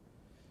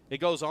 It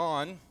goes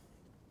on.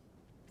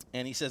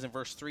 And he says in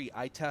verse 3,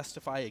 I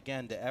testify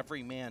again to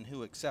every man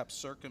who accepts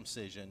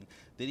circumcision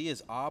that he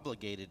is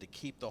obligated to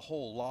keep the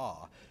whole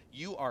law.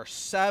 You are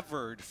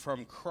severed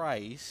from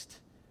Christ,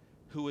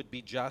 who would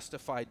be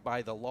justified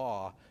by the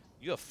law.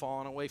 You have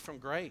fallen away from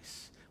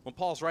grace. When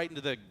Paul's writing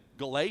to the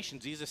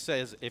Galatians, Jesus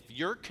says, if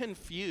you're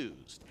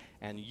confused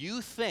and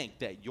you think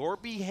that your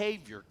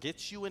behavior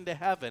gets you into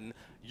heaven,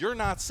 you're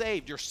not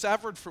saved. You're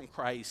severed from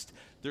Christ.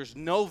 There's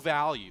no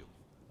value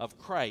of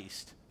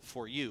Christ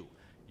for you.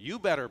 You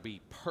better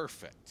be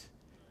perfect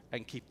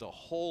and keep the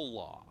whole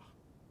law,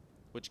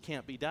 which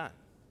can't be done.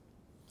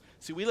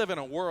 See, we live in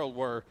a world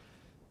where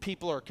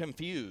people are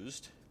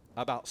confused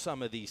about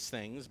some of these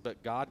things,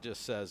 but God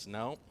just says,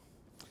 no,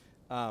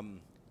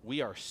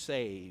 we are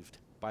saved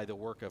by the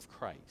work of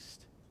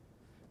Christ.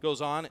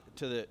 Goes on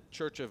to the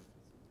church of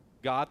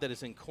God that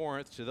is in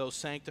Corinth, to those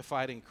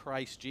sanctified in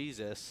Christ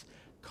Jesus,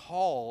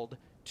 called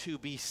to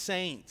be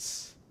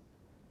saints,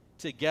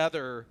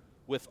 together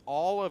with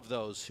all of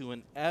those who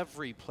in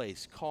every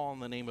place call on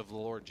the name of the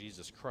Lord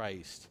Jesus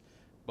Christ,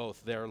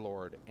 both their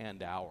Lord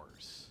and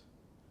ours.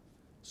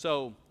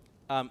 So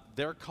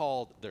they're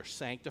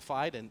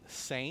sanctified, and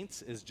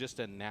saints is just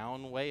a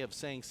noun way of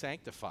saying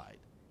sanctified.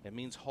 It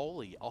means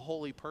holy, a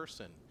holy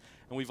person.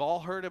 And we've all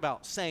heard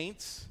about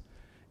saints,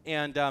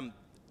 and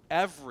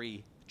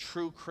every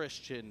true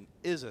Christian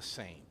is a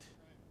saint.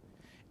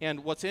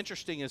 And what's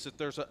interesting is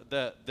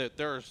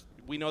that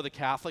we know the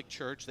Catholic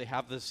Church, they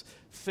have this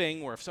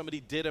thing where if somebody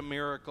did a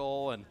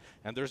miracle and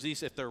there's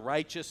these, if they're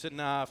righteous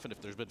enough and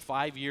if there's been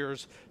 5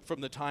 years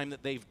from the time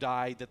that they've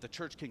died, that the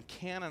church can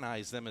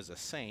canonize them as a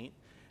saint.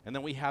 And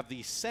then we have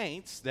these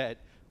saints that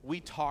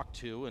we talk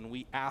to and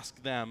we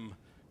ask them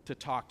to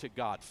talk to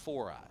God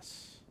for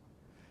us.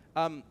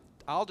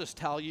 I'll just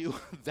tell you,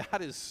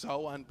 that is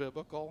so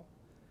unbiblical.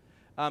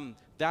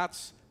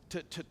 That's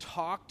to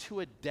talk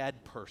to a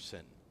dead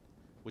person,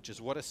 which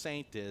is what a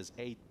saint is,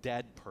 a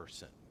dead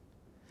person.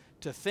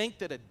 To think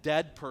that a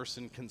dead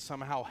person can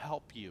somehow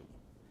help you.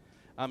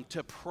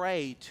 To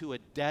pray to a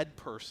dead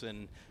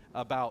person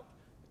about,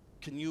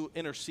 can you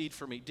intercede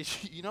for me?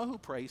 You know who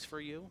prays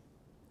for you?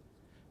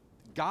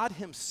 God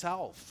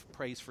himself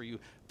prays for you.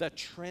 The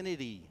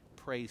Trinity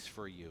prays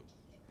for you.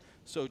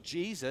 So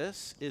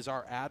Jesus is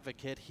our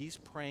advocate. He's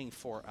praying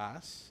for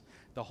us.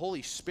 The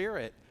Holy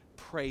Spirit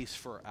prays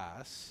for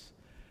us.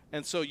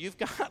 And so you've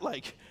got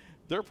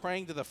they're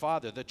praying to the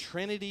Father. The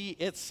Trinity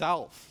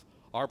itself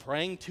are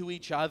praying to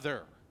each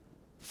other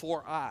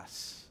for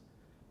us.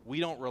 We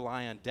don't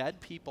rely on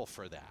dead people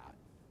for that.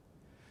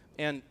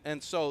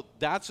 And so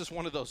that's just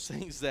one of those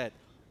things that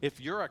if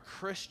you're a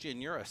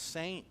Christian, you're a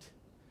saint.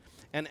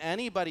 And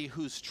anybody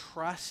who's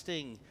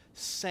trusting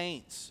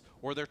saints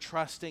or they're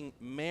trusting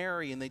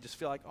Mary and they just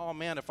feel like, oh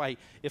man,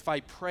 if I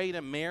pray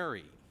to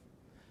Mary,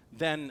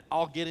 then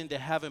I'll get into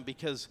heaven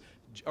because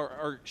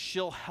or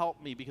she'll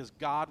help me because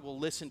God will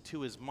listen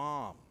to his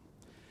mom.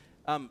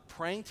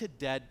 Praying to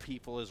dead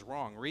people is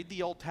wrong. Read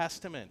the Old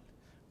Testament.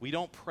 We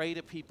don't pray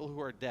to people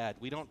who are dead.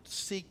 We don't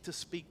seek to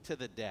speak to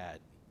the dead.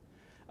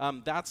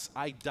 That's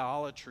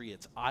idolatry.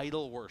 It's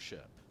idol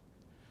worship.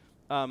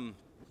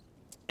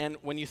 And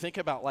when you think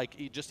about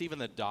just even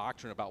the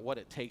doctrine about what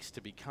it takes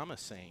to become a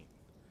saint,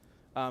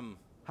 how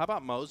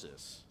about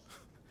Moses?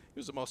 He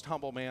was the most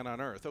humble man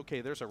on earth.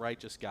 Okay, there's a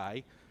righteous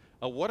guy.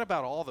 What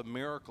about all the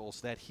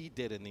miracles that he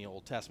did in the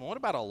Old Testament? What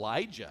about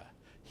Elijah?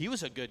 He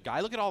was a good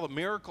guy. Look at all the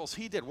miracles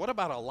he did. What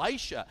about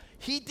Elisha?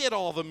 He did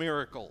all the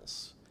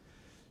miracles.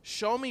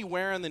 Show me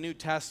where in the New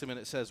Testament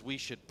it says we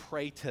should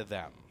pray to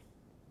them.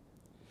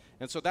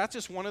 And so that's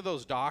just one of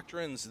those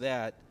doctrines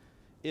that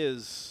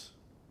is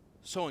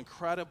so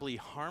incredibly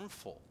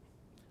harmful,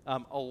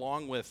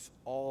 along with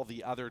all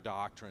the other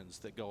doctrines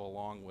that go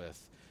along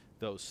with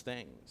those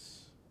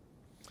things.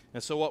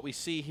 And so what we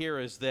see here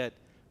is that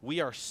we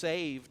are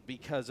saved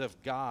because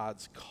of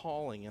God's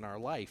calling in our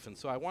life. And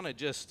so I want to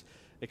just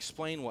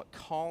explain what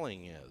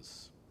calling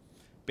is.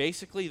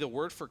 Basically, the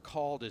word for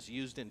called is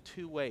used in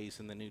two ways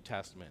in the New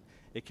Testament.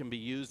 It can be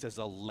used as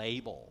a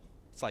label.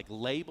 It's like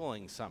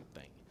labeling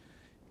something.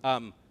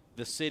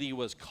 The city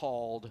was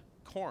called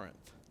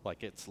Corinth,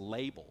 like it's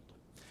labeled.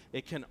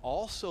 It can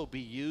also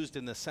be used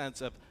in the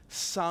sense of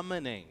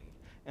summoning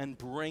and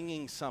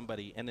bringing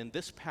somebody. And in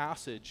this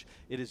passage,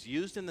 it is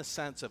used in the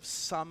sense of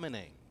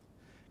summoning.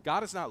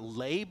 God is not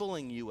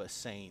labeling you a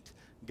saint.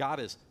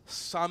 God is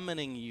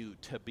summoning you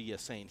to be a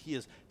saint. He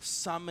is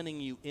summoning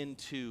you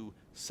into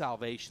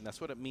salvation. That's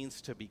what it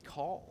means to be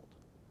called.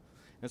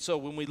 And so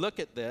when we look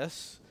at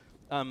this,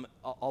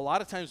 a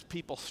lot of times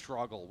people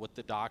struggle with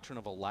the doctrine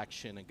of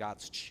election and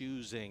God's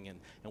choosing and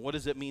what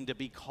does it mean to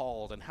be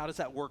called and how does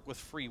that work with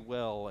free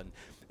will.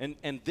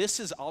 And this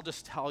is, I'll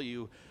just tell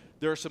you,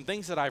 there are some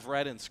things that I've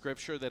read in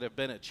Scripture that have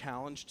been a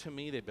challenge to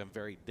me. They've been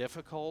very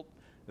difficult.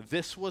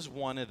 This was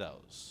one of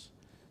those.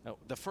 Now,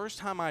 the first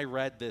time I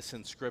read this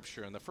in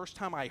Scripture and the first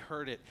time I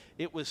heard it,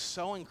 it was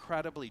so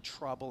incredibly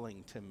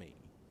troubling to me.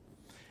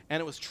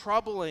 And it was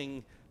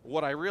troubling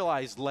what I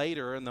realized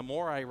later, and the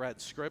more I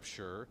read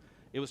Scripture,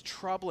 it was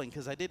troubling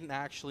because I didn't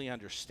actually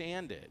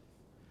understand it.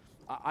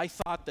 I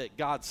thought that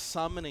God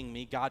summoning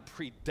me, God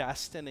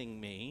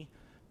predestining me,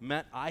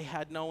 meant I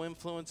had no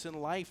influence in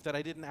life, that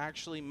I didn't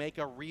actually make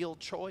a real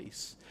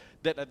choice,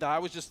 that I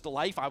was just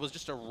I was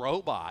just a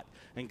robot,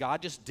 and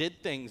God just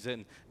did things,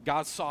 and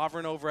God's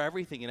sovereign over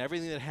everything, and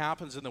everything that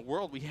happens in the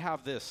world, we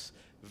have this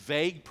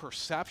vague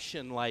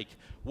perception like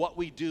what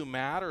we do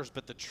matters,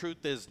 but the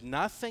truth is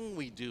nothing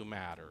we do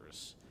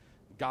matters.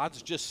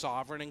 God's just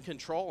sovereign and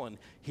control, and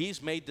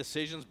he's made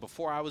decisions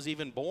before I was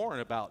even born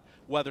about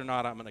whether or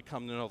not I'm going to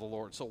come to know the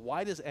Lord. So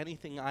why does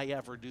anything I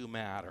ever do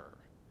matter?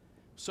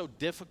 So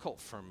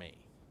difficult for me.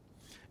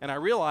 And I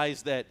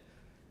realized that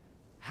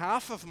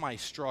half of my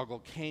struggle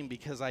came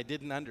because I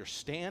didn't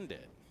understand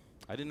it.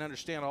 I didn't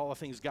understand all the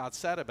things God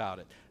said about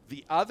it.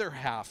 The other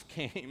half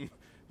came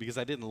because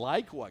I didn't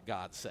like what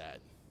God said.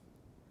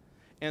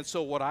 And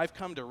so what I've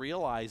come to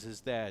realize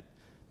is that,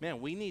 man,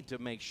 we need to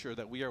make sure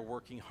that we are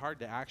working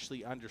hard to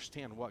actually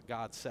understand what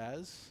God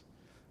says.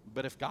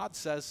 But if God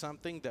says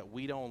something that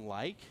we don't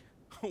like,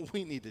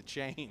 we need to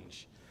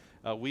change.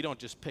 We don't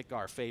just pick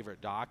our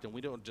favorite doctrine.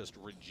 We don't just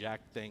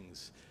reject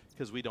things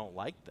because we don't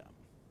like them.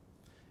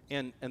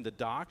 And the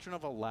doctrine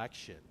of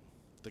election,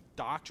 the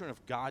doctrine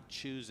of God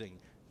choosing,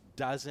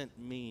 doesn't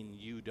mean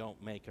you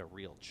don't make a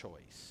real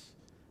choice.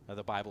 Now,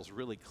 the Bible's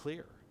really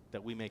clear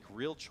that we make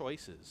real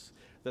choices,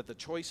 that the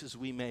choices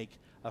we make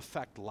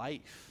affect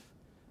life.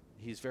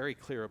 He's very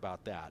clear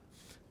about that.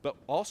 But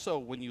also,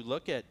 when you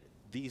look at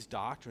these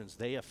doctrines,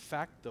 they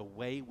affect the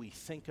way we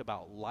think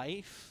about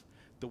life,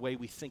 the way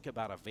we think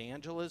about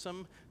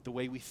evangelism, the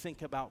way we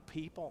think about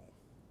people.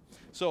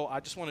 So I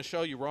just want to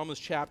show you Romans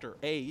chapter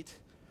 8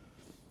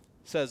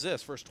 says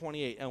this, verse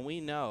 28, and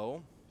we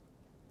know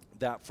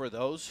that for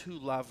those who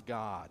love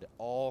God,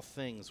 all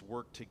things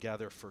work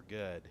together for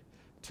good,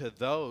 to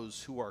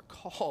those who are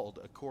called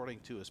according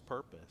to his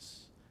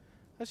purpose.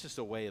 That's just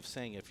a way of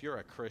saying if you're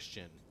a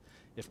Christian,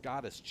 if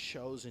God has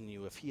chosen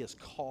you, if he has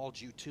called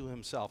you to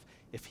himself,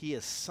 if he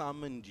has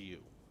summoned you,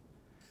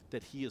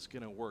 that he is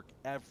going to work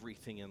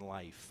everything in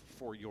life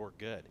for your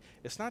good.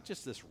 It's not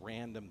just this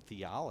random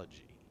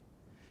theology.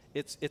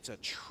 It's a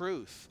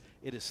truth.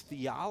 It is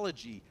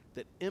theology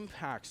that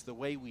impacts the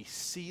way we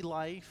see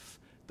life,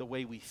 the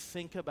way we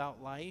think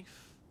about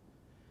life.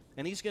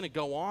 And he's going to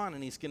go on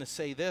and he's going to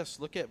say this.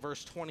 Look at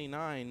verse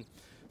 29.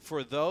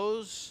 For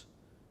those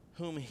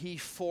whom he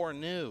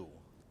foreknew,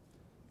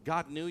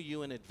 God knew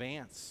you in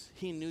advance.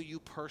 He knew you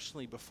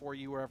personally before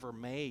you were ever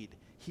made.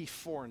 He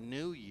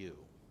foreknew you.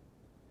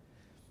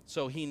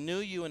 So he knew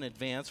you in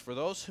advance. For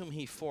those whom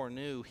he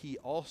foreknew, he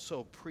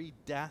also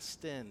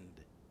predestined.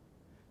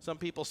 Some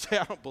people say,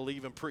 I don't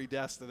believe in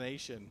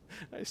predestination.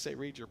 I say,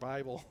 read your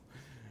Bible.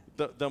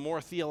 The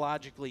more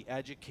theologically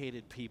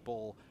educated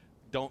people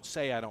don't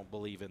say, I don't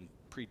believe in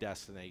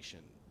predestination.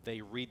 They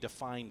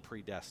redefine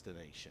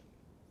predestination.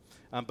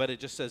 But it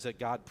just says that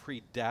God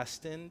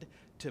predestined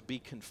to be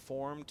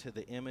conformed to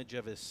the image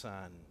of his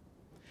Son,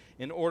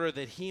 in order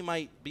that he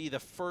might be the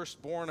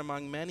firstborn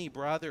among many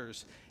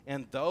brothers.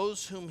 And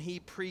those whom he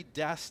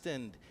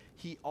predestined,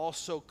 he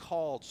also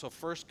called. So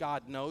first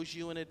God knows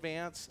you in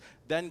advance,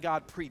 then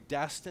God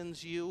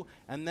predestines you,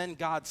 and then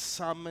God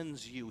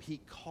summons you. He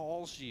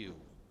calls you.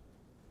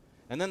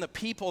 And then the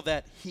people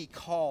that he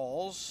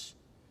calls,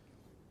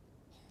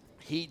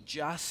 he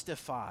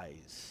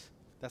justifies.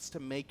 That's to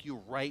make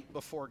you right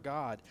before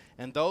God.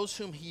 And those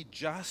whom he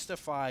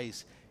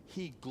justifies,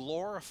 he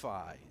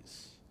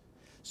glorifies.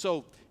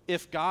 So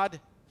if God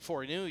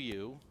foreknew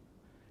you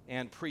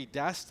and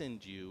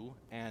predestined you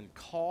and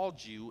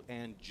called you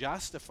and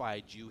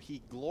justified you,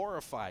 he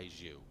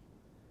glorifies you.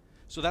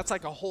 So that's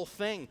like a whole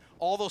thing.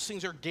 All those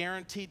things are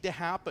guaranteed to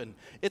happen.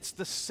 It's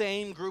the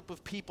same group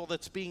of people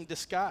that's being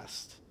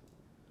discussed.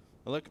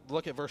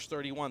 Look at verse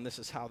 31. This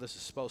is how this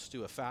is supposed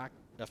to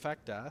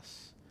affect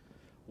us.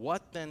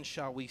 What then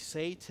shall we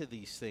say to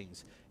these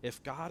things?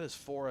 If God is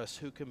for us,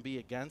 who can be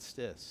against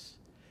us?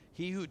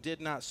 He who did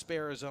not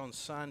spare his own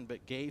Son,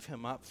 but gave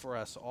him up for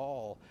us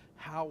all,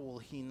 how will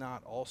he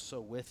not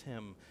also with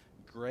him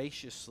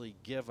graciously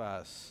give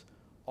us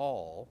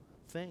all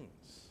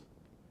things?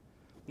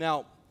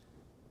 Now,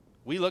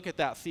 we look at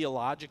that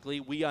theologically,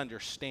 we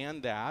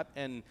understand that,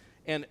 and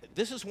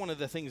this is one of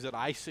the things that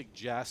I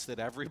suggest that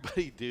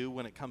everybody do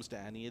when it comes to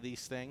any of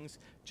these things.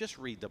 Just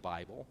read the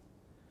Bible.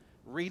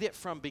 Read it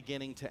from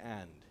beginning to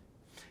end.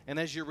 And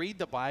as you read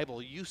the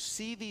Bible, you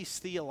see these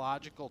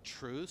theological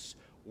truths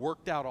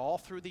worked out all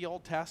through the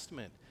Old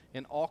Testament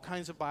in all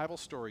kinds of Bible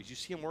stories. You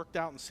see them worked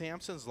out in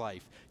Samson's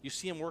life. You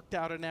see them worked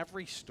out in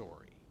every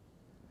story.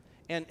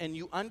 And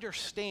you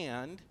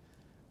understand,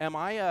 am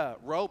I a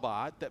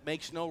robot that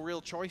makes no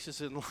real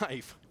choices in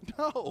life?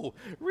 No.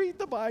 Read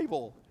the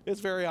Bible.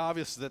 It's very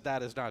obvious that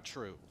that is not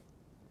true.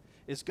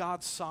 Is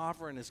God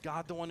sovereign? Is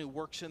God the one who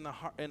works in the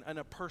heart, in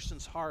a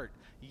person's heart?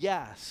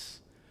 Yes.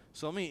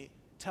 So let me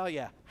tell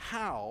you,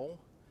 how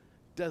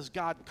does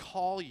God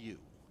call you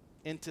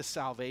into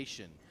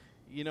salvation?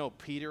 You know,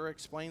 Peter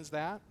explains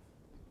that.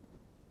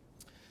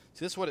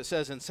 So this is what it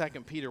says in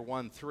 2 Peter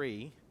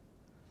 1:3.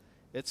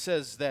 It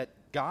says that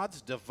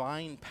God's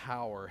divine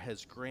power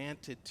has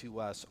granted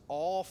to us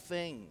all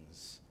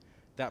things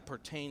that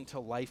pertain to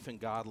life and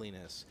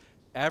godliness.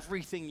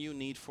 Everything you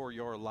need for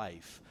your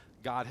life,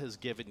 God has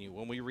given you.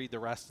 When we read the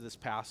rest of this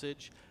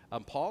passage,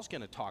 Paul's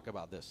going to talk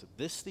about this.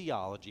 This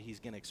theology he's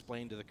going to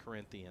explain to the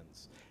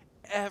Corinthians.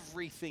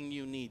 Everything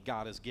you need,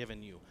 God has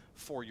given you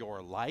for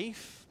your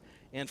life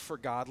and for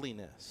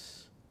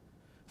godliness,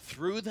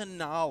 through the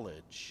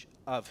knowledge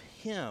of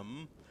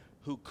him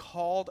who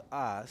called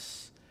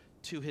us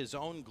to his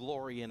own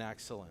glory and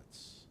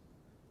excellence.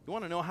 You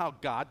want to know how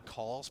God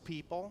calls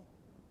people?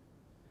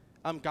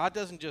 God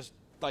doesn't just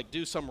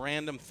do some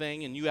random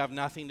thing and you have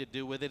nothing to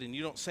do with it and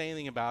you don't say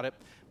anything about it.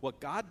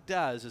 What God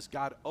does is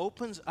God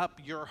opens up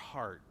your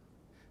heart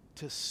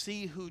to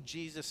see who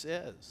Jesus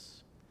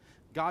is.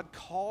 God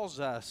calls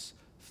us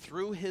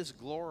through his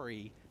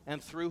glory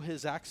and through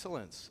his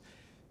excellence.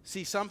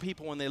 See, some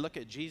people, when they look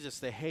at Jesus,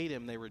 they hate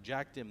him, they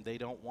reject him, they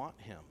don't want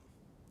him.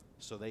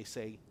 So they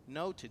say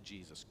no to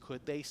Jesus.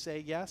 Could they say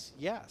yes?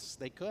 Yes,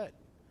 they could.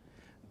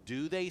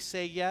 Do they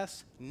say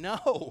yes?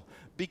 No,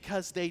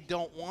 because they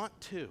don't want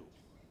to.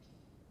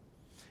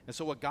 And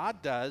so what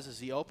God does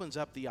is he opens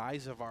up the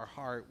eyes of our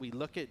heart. We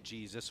look at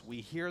Jesus, we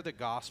hear the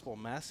gospel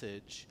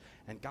message,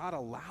 and God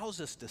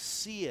allows us to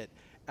see it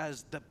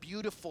as the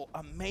beautiful,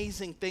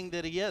 amazing thing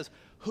that he is.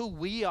 Who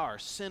we are,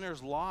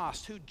 sinners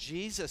lost, who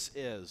Jesus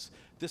is,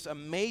 this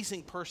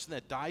amazing person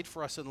that died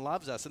for us and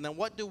loves us. And then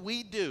what do?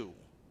 We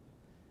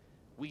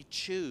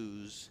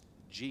choose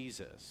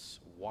Jesus.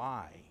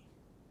 Why?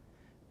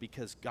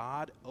 Because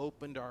God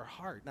opened our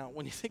heart. Now,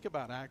 when you think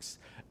about Acts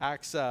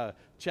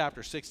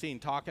chapter 16,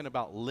 talking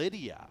about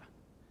Lydia,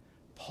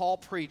 Paul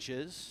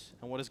preaches,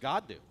 and what does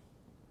God do?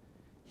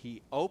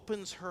 He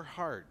opens her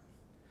heart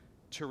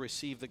to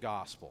receive the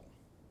gospel.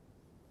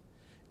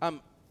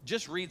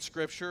 Just read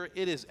Scripture.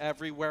 It is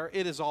everywhere.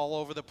 It is all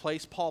over the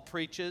place. Paul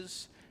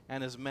preaches,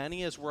 and as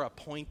many as were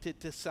appointed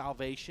to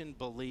salvation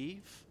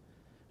believe.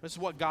 This is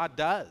what God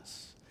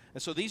does.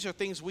 And so these are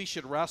things we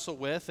should wrestle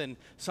with, and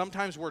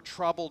sometimes we're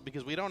troubled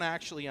because we don't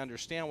actually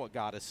understand what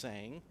God is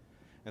saying,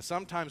 and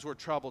sometimes we're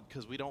troubled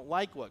because we don't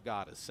like what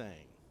God is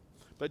saying.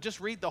 But just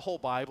read the whole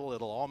Bible.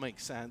 It'll all make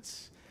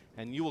sense,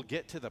 and you will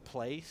get to the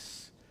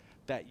place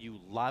that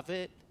you love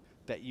it,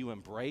 that you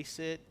embrace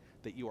it,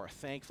 that you are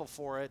thankful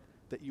for it,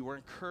 that you are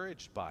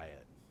encouraged by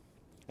it.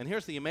 And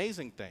here's the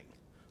amazing thing.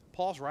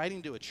 Paul's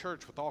writing to a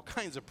church with all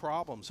kinds of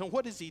problems, and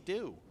what does he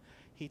do?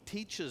 He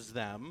teaches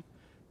them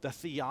the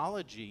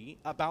theology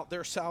about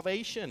their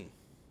salvation.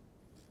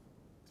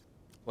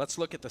 Let's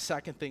look at the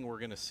second thing we're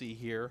going to see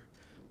here.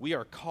 We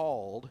are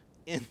called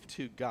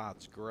into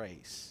God's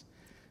grace.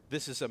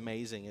 This is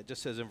amazing. It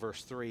just says in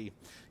verse 3,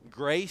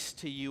 grace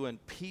to you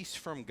and peace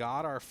from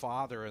God our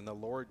Father and the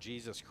Lord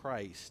Jesus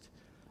Christ.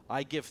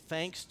 I give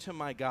thanks to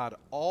my God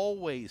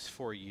always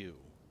for you,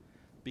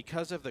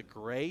 because of the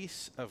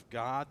grace of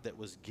God that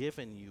was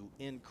given you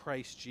in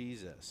Christ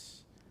Jesus,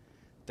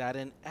 that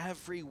in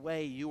every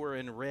way you are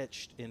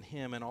enriched in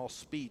him in all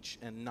speech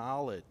and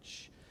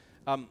knowledge.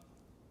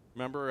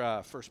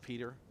 Remember 1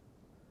 Peter,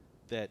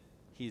 that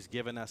he's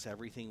given us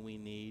everything we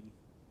need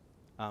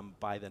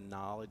by the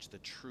knowledge, the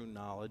true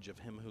knowledge of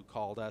him who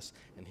called us.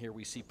 And here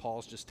we see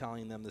Paul's just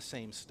telling them the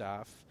same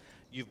stuff.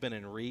 You've been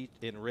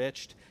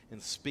enriched in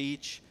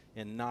speech,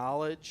 in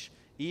knowledge,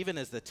 even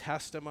as the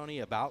testimony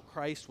about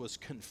Christ was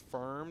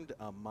confirmed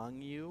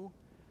among you,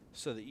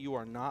 so that you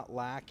are not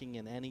lacking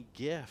in any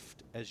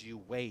gift as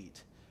you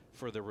wait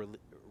for the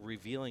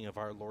revealing of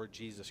our Lord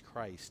Jesus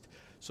Christ.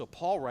 So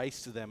Paul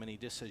writes to them and he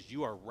just says,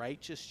 you are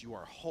righteous, you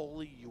are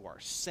holy, you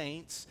are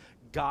saints.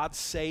 God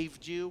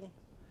saved you,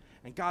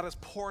 and God has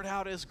poured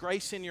out his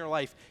grace in your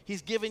life.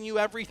 He's given you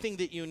everything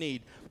that you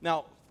need.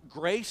 Now,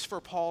 grace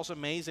for Paul's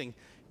amazing.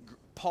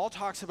 Paul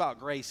talks about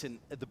grace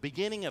at the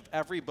beginning of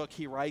every book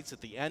he writes,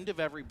 at the end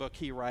of every book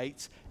he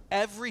writes.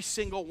 Every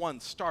single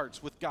one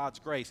starts with God's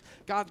grace.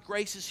 God's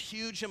grace is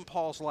huge in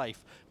Paul's life.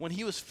 When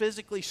he was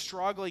physically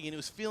struggling and he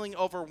was feeling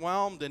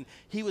overwhelmed and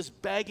he was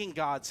begging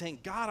God, saying,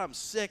 God, I'm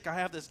sick. I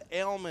have this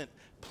ailment.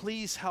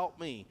 Please help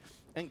me.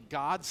 And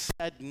God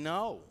said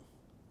no.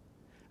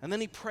 And then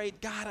he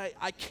prayed, God,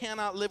 I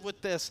cannot live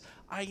with this.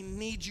 I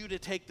need you to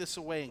take this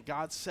away. And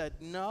God said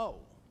no.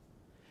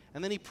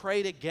 And then he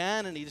prayed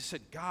again and he just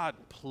said, God,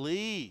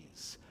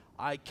 please,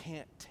 I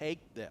can't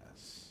take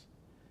this.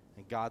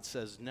 And God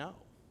says no.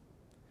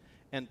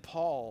 And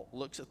Paul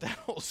looks at that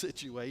whole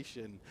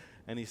situation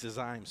and he says,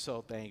 I am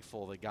so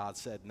thankful that God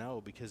said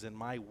no, because in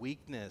my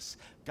weakness,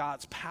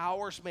 God's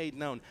power's made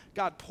known.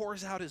 God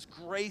pours out his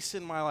grace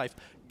in my life.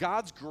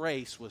 God's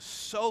grace was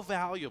so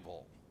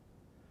valuable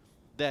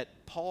that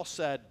Paul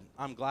said,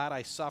 I'm glad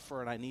I suffer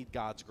and I need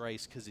God's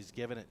grace because he's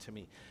given it to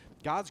me.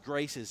 God's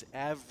grace is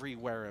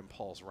everywhere in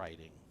Paul's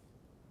writing.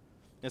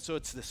 And so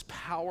it's this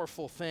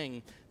powerful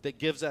thing that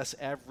gives us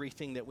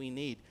everything that we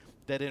need,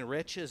 that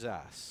enriches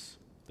us,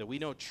 that we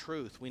know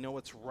truth, we know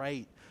what's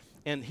right.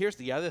 And here's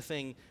the other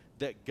thing,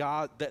 that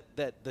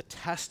that the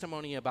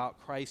testimony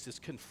about Christ is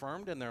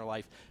confirmed in their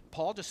life.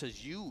 Paul just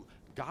says,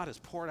 God has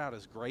poured out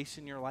his grace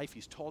in your life.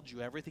 He's told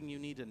you everything you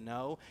need to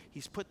know.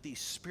 He's put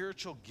these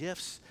spiritual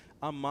gifts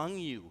among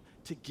you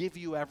to give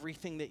you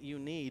everything that you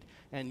need.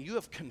 And you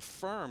have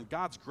confirmed,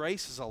 God's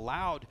grace has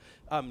allowed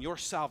your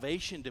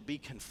salvation to be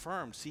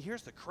confirmed. See,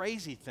 here's the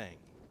crazy thing.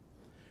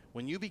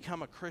 When you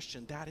become a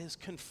Christian, that is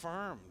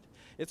confirmed.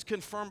 It's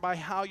confirmed by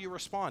how you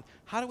respond.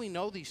 How do we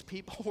know these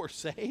people were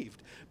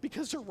saved?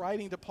 Because they're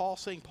writing to Paul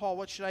saying, Paul,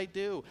 what should I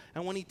do?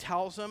 And when he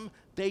tells them,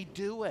 they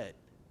do it.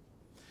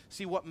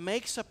 See, what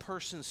makes a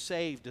person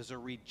saved is a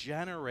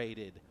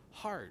regenerated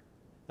heart.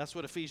 That's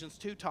what Ephesians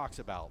 2 talks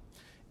about.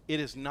 It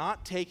is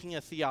not taking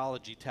a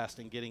theology test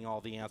and getting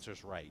all the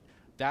answers right.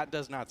 That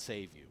does not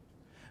save you.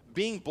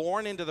 Being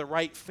born into the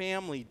right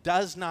family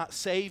does not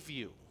save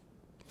you.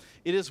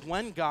 It is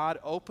when God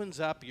opens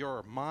up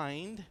your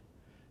mind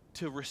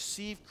to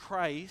receive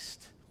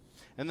Christ,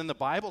 and then the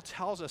Bible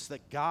tells us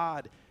that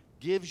God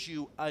gives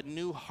you a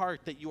new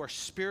heart, that you are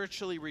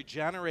spiritually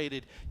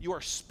regenerated, you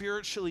are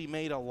spiritually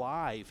made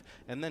alive,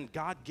 and then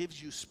God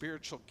gives you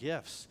spiritual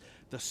gifts,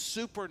 the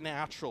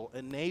supernatural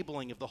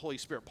enabling of the Holy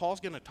Spirit. Paul's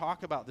going to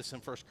talk about this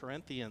in 1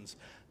 Corinthians,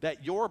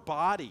 that your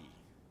body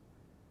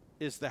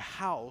is the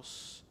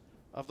house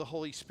of the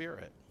Holy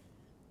Spirit.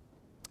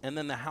 And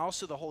then the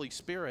house of the Holy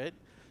Spirit,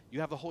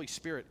 you have the Holy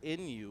Spirit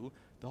in you.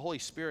 The Holy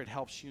Spirit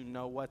helps you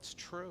know what's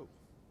true.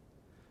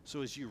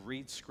 So as you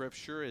read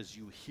Scripture, as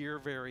you hear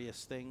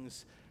various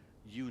things,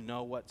 you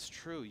know what's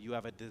true. You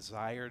have a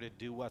desire to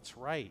do what's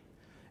right.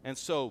 And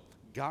so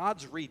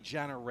God's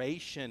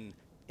regeneration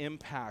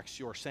impacts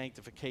your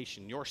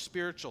sanctification. Your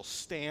spiritual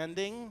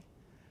standing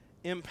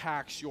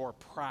impacts your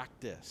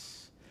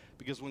practice.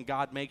 Because when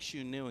God makes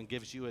you new and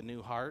gives you a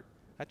new heart,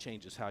 that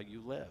changes how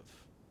you live.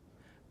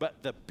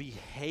 But the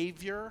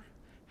behavior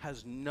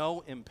has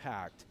no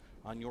impact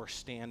on your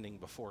standing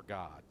before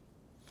God.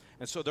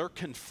 And so they're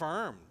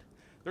confirmed.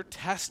 Their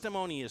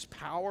testimony is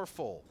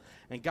powerful,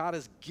 and God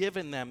has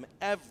given them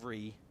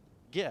every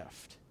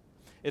gift.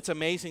 It's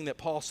amazing that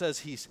Paul says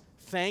he's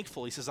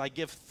thankful. He says, I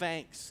give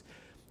thanks.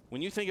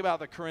 When you think about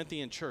the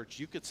Corinthian church,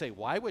 you could say,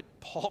 why would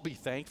Paul be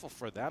thankful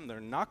for them?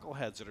 They're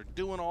knuckleheads that are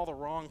doing all the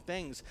wrong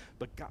things.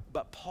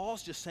 But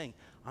Paul's just saying,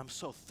 I'm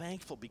so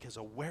thankful because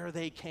of where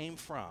they came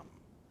from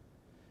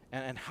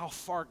and how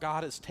far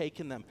God has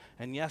taken them.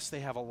 And yes, they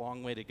have a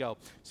long way to go. I was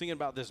thinking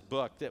about this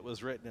book that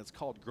was written. It's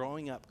called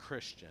Growing Up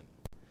Christian.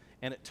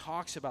 And it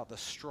talks about the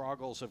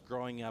struggles of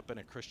growing up in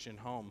a Christian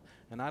home.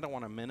 And I don't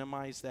want to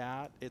minimize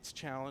that. It's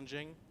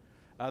challenging.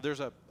 There's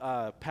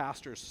a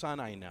pastor's son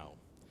I know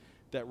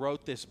that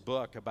wrote this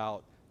book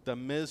about the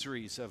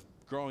miseries of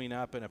growing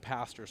up in a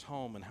pastor's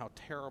home and how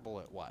terrible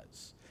it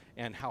was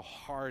and how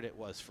hard it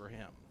was for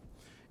him.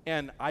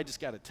 And I just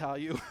got to tell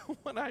you,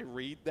 when I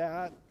read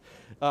that,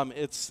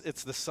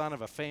 it's the son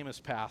of a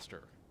famous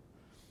pastor,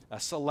 a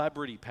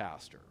celebrity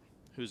pastor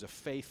who's a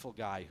faithful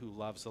guy who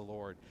loves the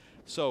Lord.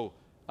 So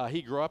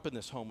he grew up in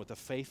this home with a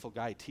faithful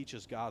guy,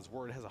 teaches God's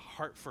word, has a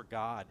heart for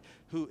God,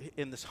 who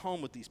in this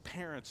home with these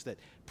parents that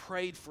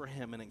prayed for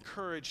him and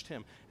encouraged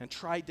him and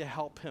tried to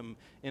help him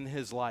in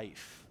his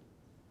life.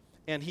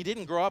 And he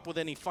didn't grow up with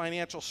any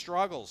financial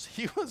struggles.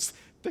 He was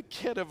the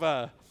kid of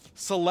a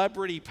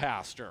celebrity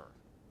pastor.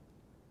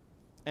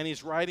 And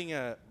he's writing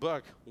a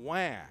book,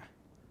 Wah!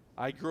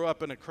 I grew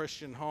up in a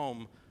Christian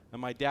home, and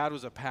my dad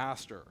was a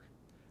pastor.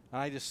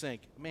 And I just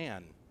think,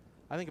 man,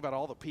 I think about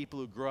all the people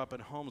who grew up in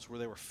homes where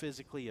they were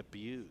physically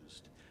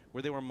abused,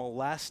 where they were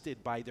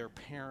molested by their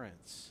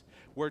parents,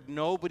 where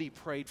nobody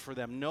prayed for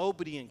them,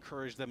 nobody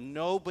encouraged them,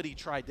 nobody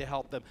tried to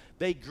help them.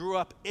 They grew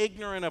up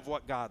ignorant of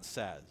what God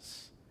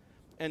says.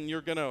 And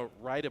you're going to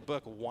write a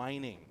book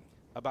whining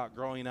about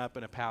growing up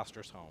in a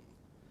pastor's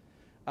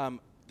home.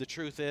 The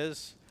truth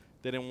is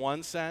that in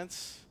one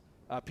sense,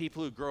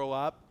 people who grow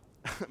up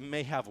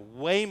may have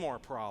way more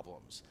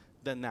problems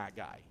than that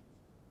guy.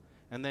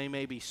 And they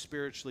may be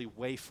spiritually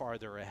way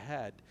farther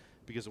ahead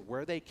because of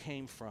where they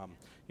came from.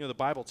 You know, the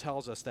Bible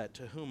tells us that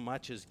to whom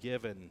much is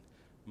given,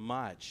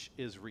 much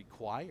is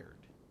required.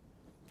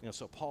 You know,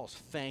 so Paul's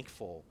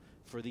thankful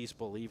for these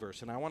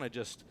believers. And I want to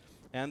just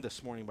end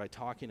this morning by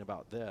talking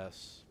about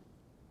this,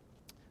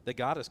 that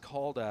God has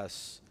called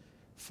us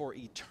for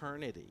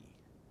eternity.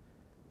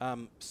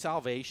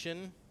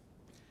 Salvation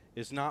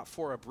is not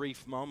for a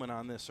brief moment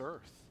on this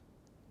earth.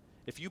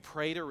 If you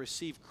pray to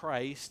receive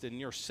Christ and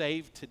you're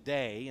saved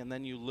today and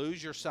then you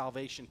lose your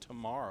salvation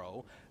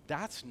tomorrow,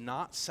 that's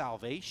not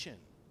salvation.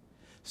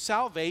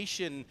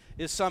 Salvation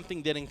is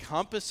something that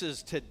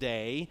encompasses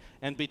today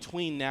and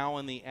between now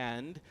and the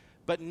end,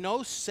 but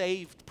no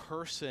saved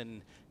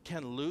person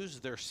can lose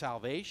their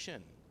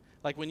salvation.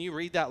 Like when you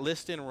read that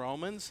list in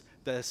Romans,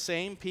 the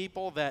same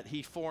people that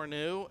he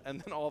foreknew and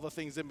then all the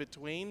things in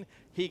between,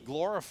 he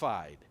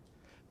glorified.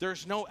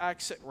 There's no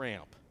exit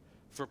ramp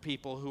for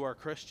people who are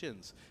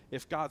Christians.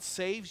 If God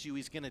saves you,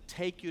 he's going to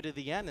take you to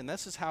the end. And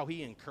this is how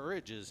he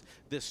encourages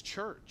this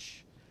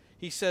church.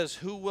 He says,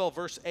 who will,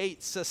 verse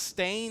 8,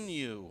 sustain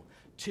you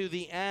to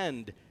the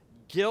end,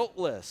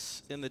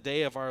 guiltless in the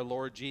day of our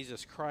Lord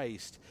Jesus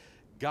Christ.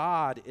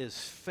 God is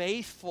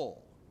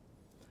faithful,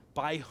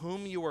 by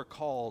whom you are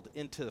called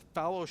into the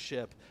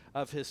fellowship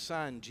of his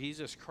Son,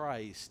 Jesus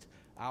Christ,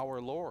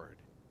 our Lord.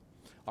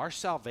 Our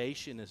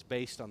salvation is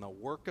based on the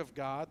work of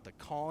God, the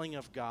calling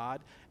of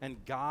God,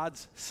 and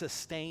God's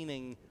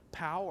sustaining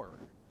power.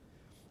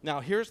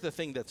 Now, here's the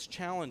thing that's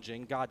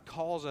challenging. God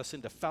calls us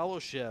into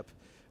fellowship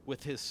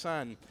with his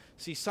Son.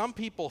 See, some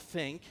people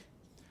think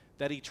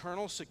that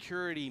eternal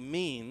security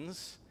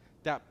means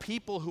that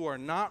people who are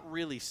not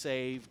really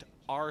saved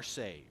are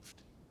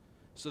saved.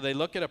 So they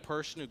look at a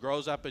person who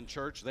grows up in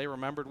church, they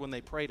remembered when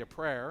they prayed a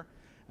prayer,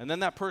 and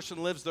then that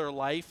person lives their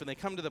life and they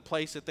come to the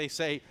place that they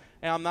say,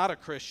 hey, I'm not a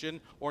Christian,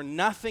 or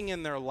nothing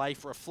in their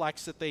life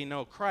reflects that they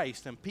know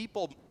Christ. And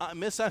people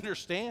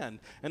misunderstand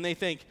and they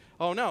think,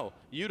 oh no,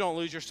 you don't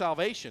lose your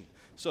salvation.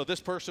 So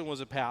this person was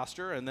a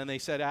pastor and then they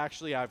said,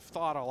 actually, I've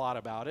thought a lot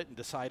about it and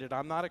decided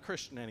I'm not a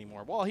Christian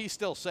anymore. Well, he's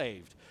still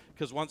saved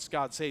because once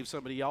God saves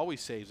somebody, he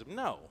always saves them.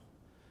 No.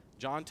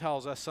 John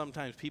tells us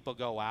sometimes people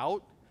go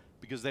out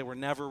because they were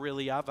never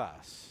really of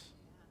us.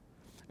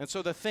 And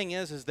so the thing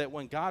is that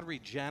when God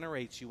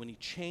regenerates you, when he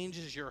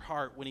changes your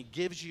heart, when he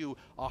gives you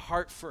a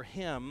heart for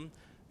him,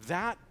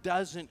 that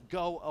doesn't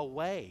go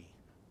away.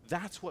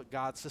 That's what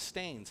God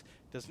sustains.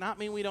 Does not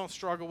mean we don't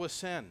struggle with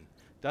sin.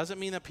 Doesn't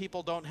mean that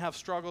people don't have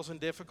struggles and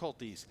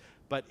difficulties.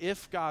 But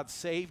if God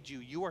saved you,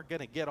 you are going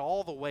to get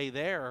all the way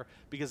there,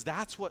 because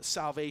that's what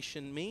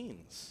salvation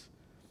means.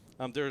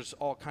 There's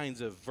all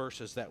kinds of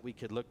verses that we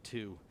could look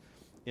to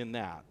in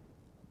that.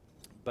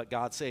 But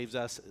God saves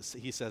us,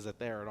 he says it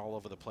there and all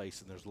over the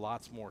place, and there's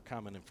lots more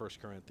coming in 1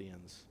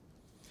 Corinthians.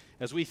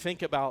 As we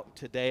think about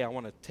today, I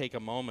want to take a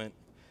moment,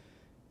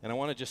 and I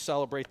want to just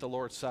celebrate the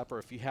Lord's Supper.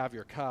 If you have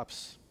your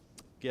cups,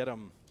 get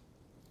them.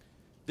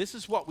 This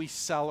is what we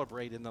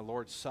celebrate in the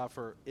Lord's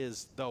Supper,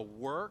 is the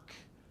work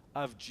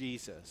of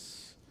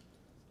Jesus.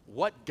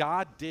 What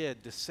God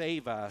did to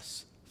save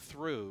us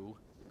through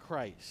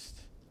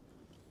Christ.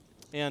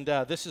 And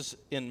this is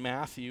in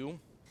Matthew,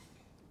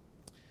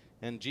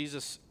 and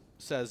Jesus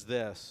says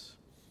this: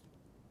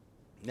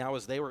 "Now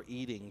as they were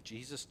eating,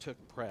 Jesus took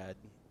bread,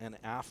 and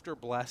after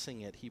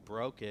blessing it, he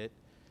broke it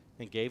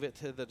and gave it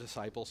to the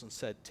disciples and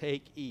said,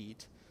 'Take,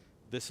 eat,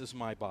 this is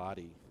my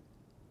body.'"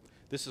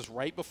 This is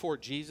right before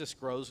Jesus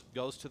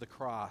goes to the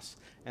cross,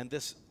 and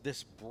this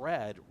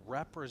bread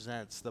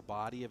represents the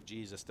body of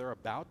Jesus. They're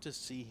about to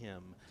see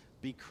him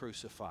be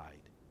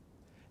crucified.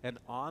 And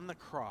on the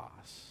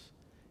cross,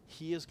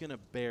 he is going to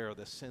bear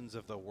the sins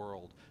of the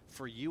world.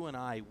 For you and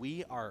I,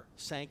 we are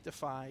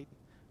sanctified.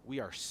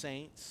 We are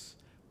saints.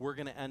 We're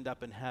going to end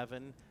up in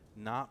heaven,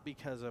 not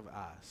because of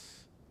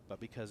us, but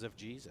because of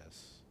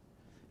Jesus.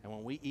 And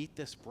when we eat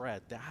this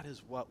bread, that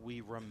is what we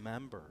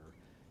remember,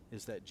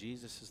 is that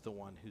Jesus is the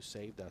one who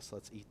saved us.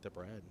 Let's eat the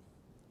bread.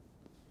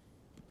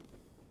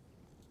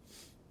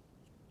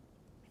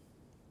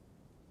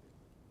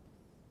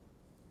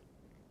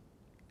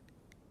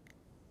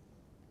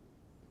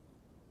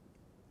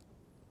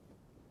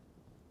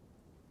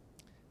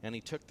 And he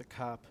took the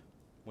cup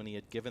when he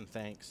had given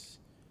thanks,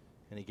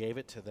 and he gave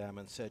it to them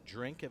and said,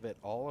 "Drink of it,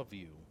 all of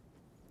you,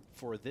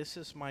 for this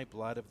is my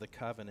blood of the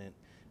covenant,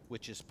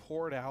 which is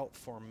poured out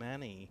for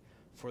many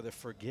for the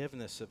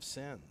forgiveness of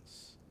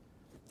sins.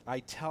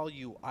 I tell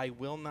you, I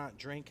will not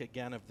drink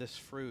again of this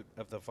fruit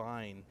of the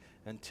vine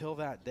until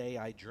that day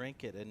I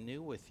drink it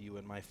anew with you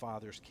in my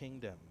Father's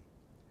kingdom."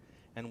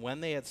 And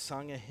when they had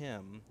sung a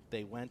hymn,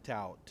 they went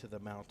out to the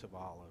Mount of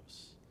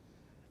Olives.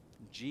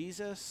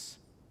 Jesus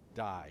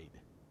died.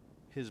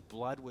 His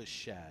blood was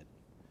shed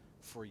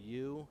for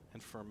you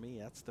and for me.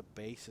 That's the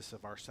basis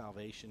of our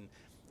salvation.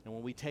 And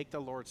when we take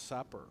the Lord's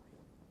Supper,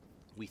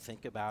 we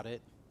think about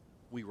it,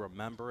 we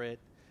remember it.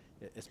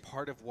 It's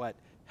part of what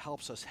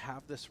helps us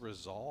have this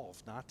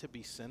resolve not to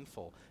be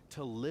sinful,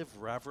 to live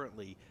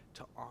reverently,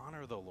 to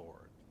honor the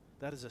Lord.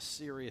 That is a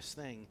serious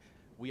thing.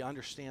 We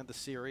understand the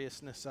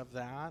seriousness of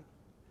that,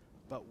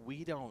 but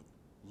we don't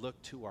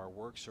look to our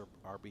works or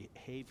our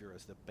behavior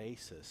as the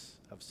basis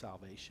of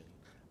salvation.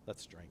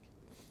 Let's drink.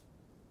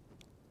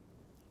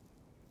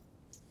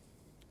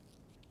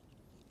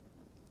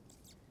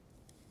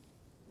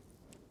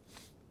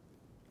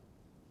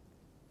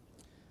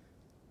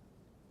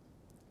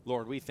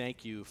 Lord, we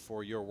thank you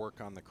for your work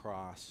on the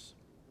cross.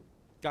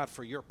 God,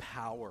 for your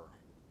power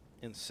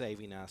in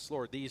saving us.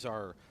 Lord, these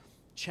are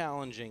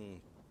challenging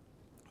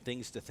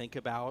things to think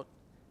about,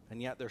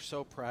 and yet they're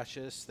so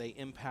precious. They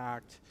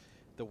impact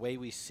the way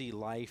we see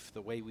life,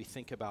 the way we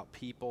think about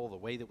people, the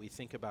way that we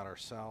think about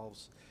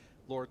ourselves.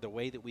 Lord, the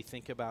way that we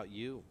think about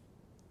you.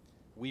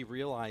 We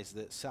realize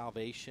that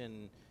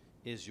salvation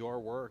is your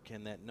work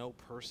and that no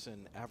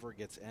person ever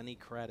gets any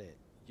credit.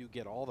 You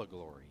get all the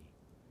glory.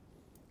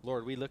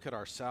 Lord, we look at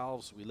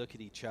ourselves, we look at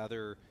each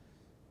other.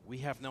 We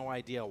have no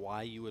idea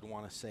why you would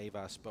want to save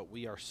us, but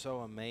we are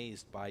so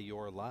amazed by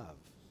your love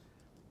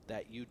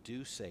that you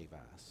do save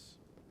us.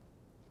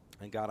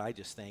 And God, I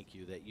just thank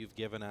you that you've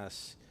given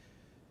us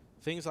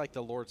things like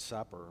the Lord's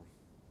Supper,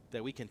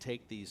 that we can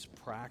take these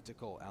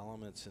practical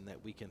elements and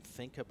that we can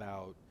think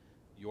about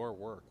your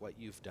work, what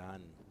you've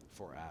done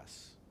for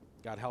us.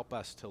 God, help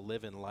us to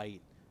live in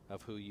light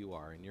of who you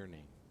are. In your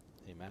name,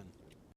 amen.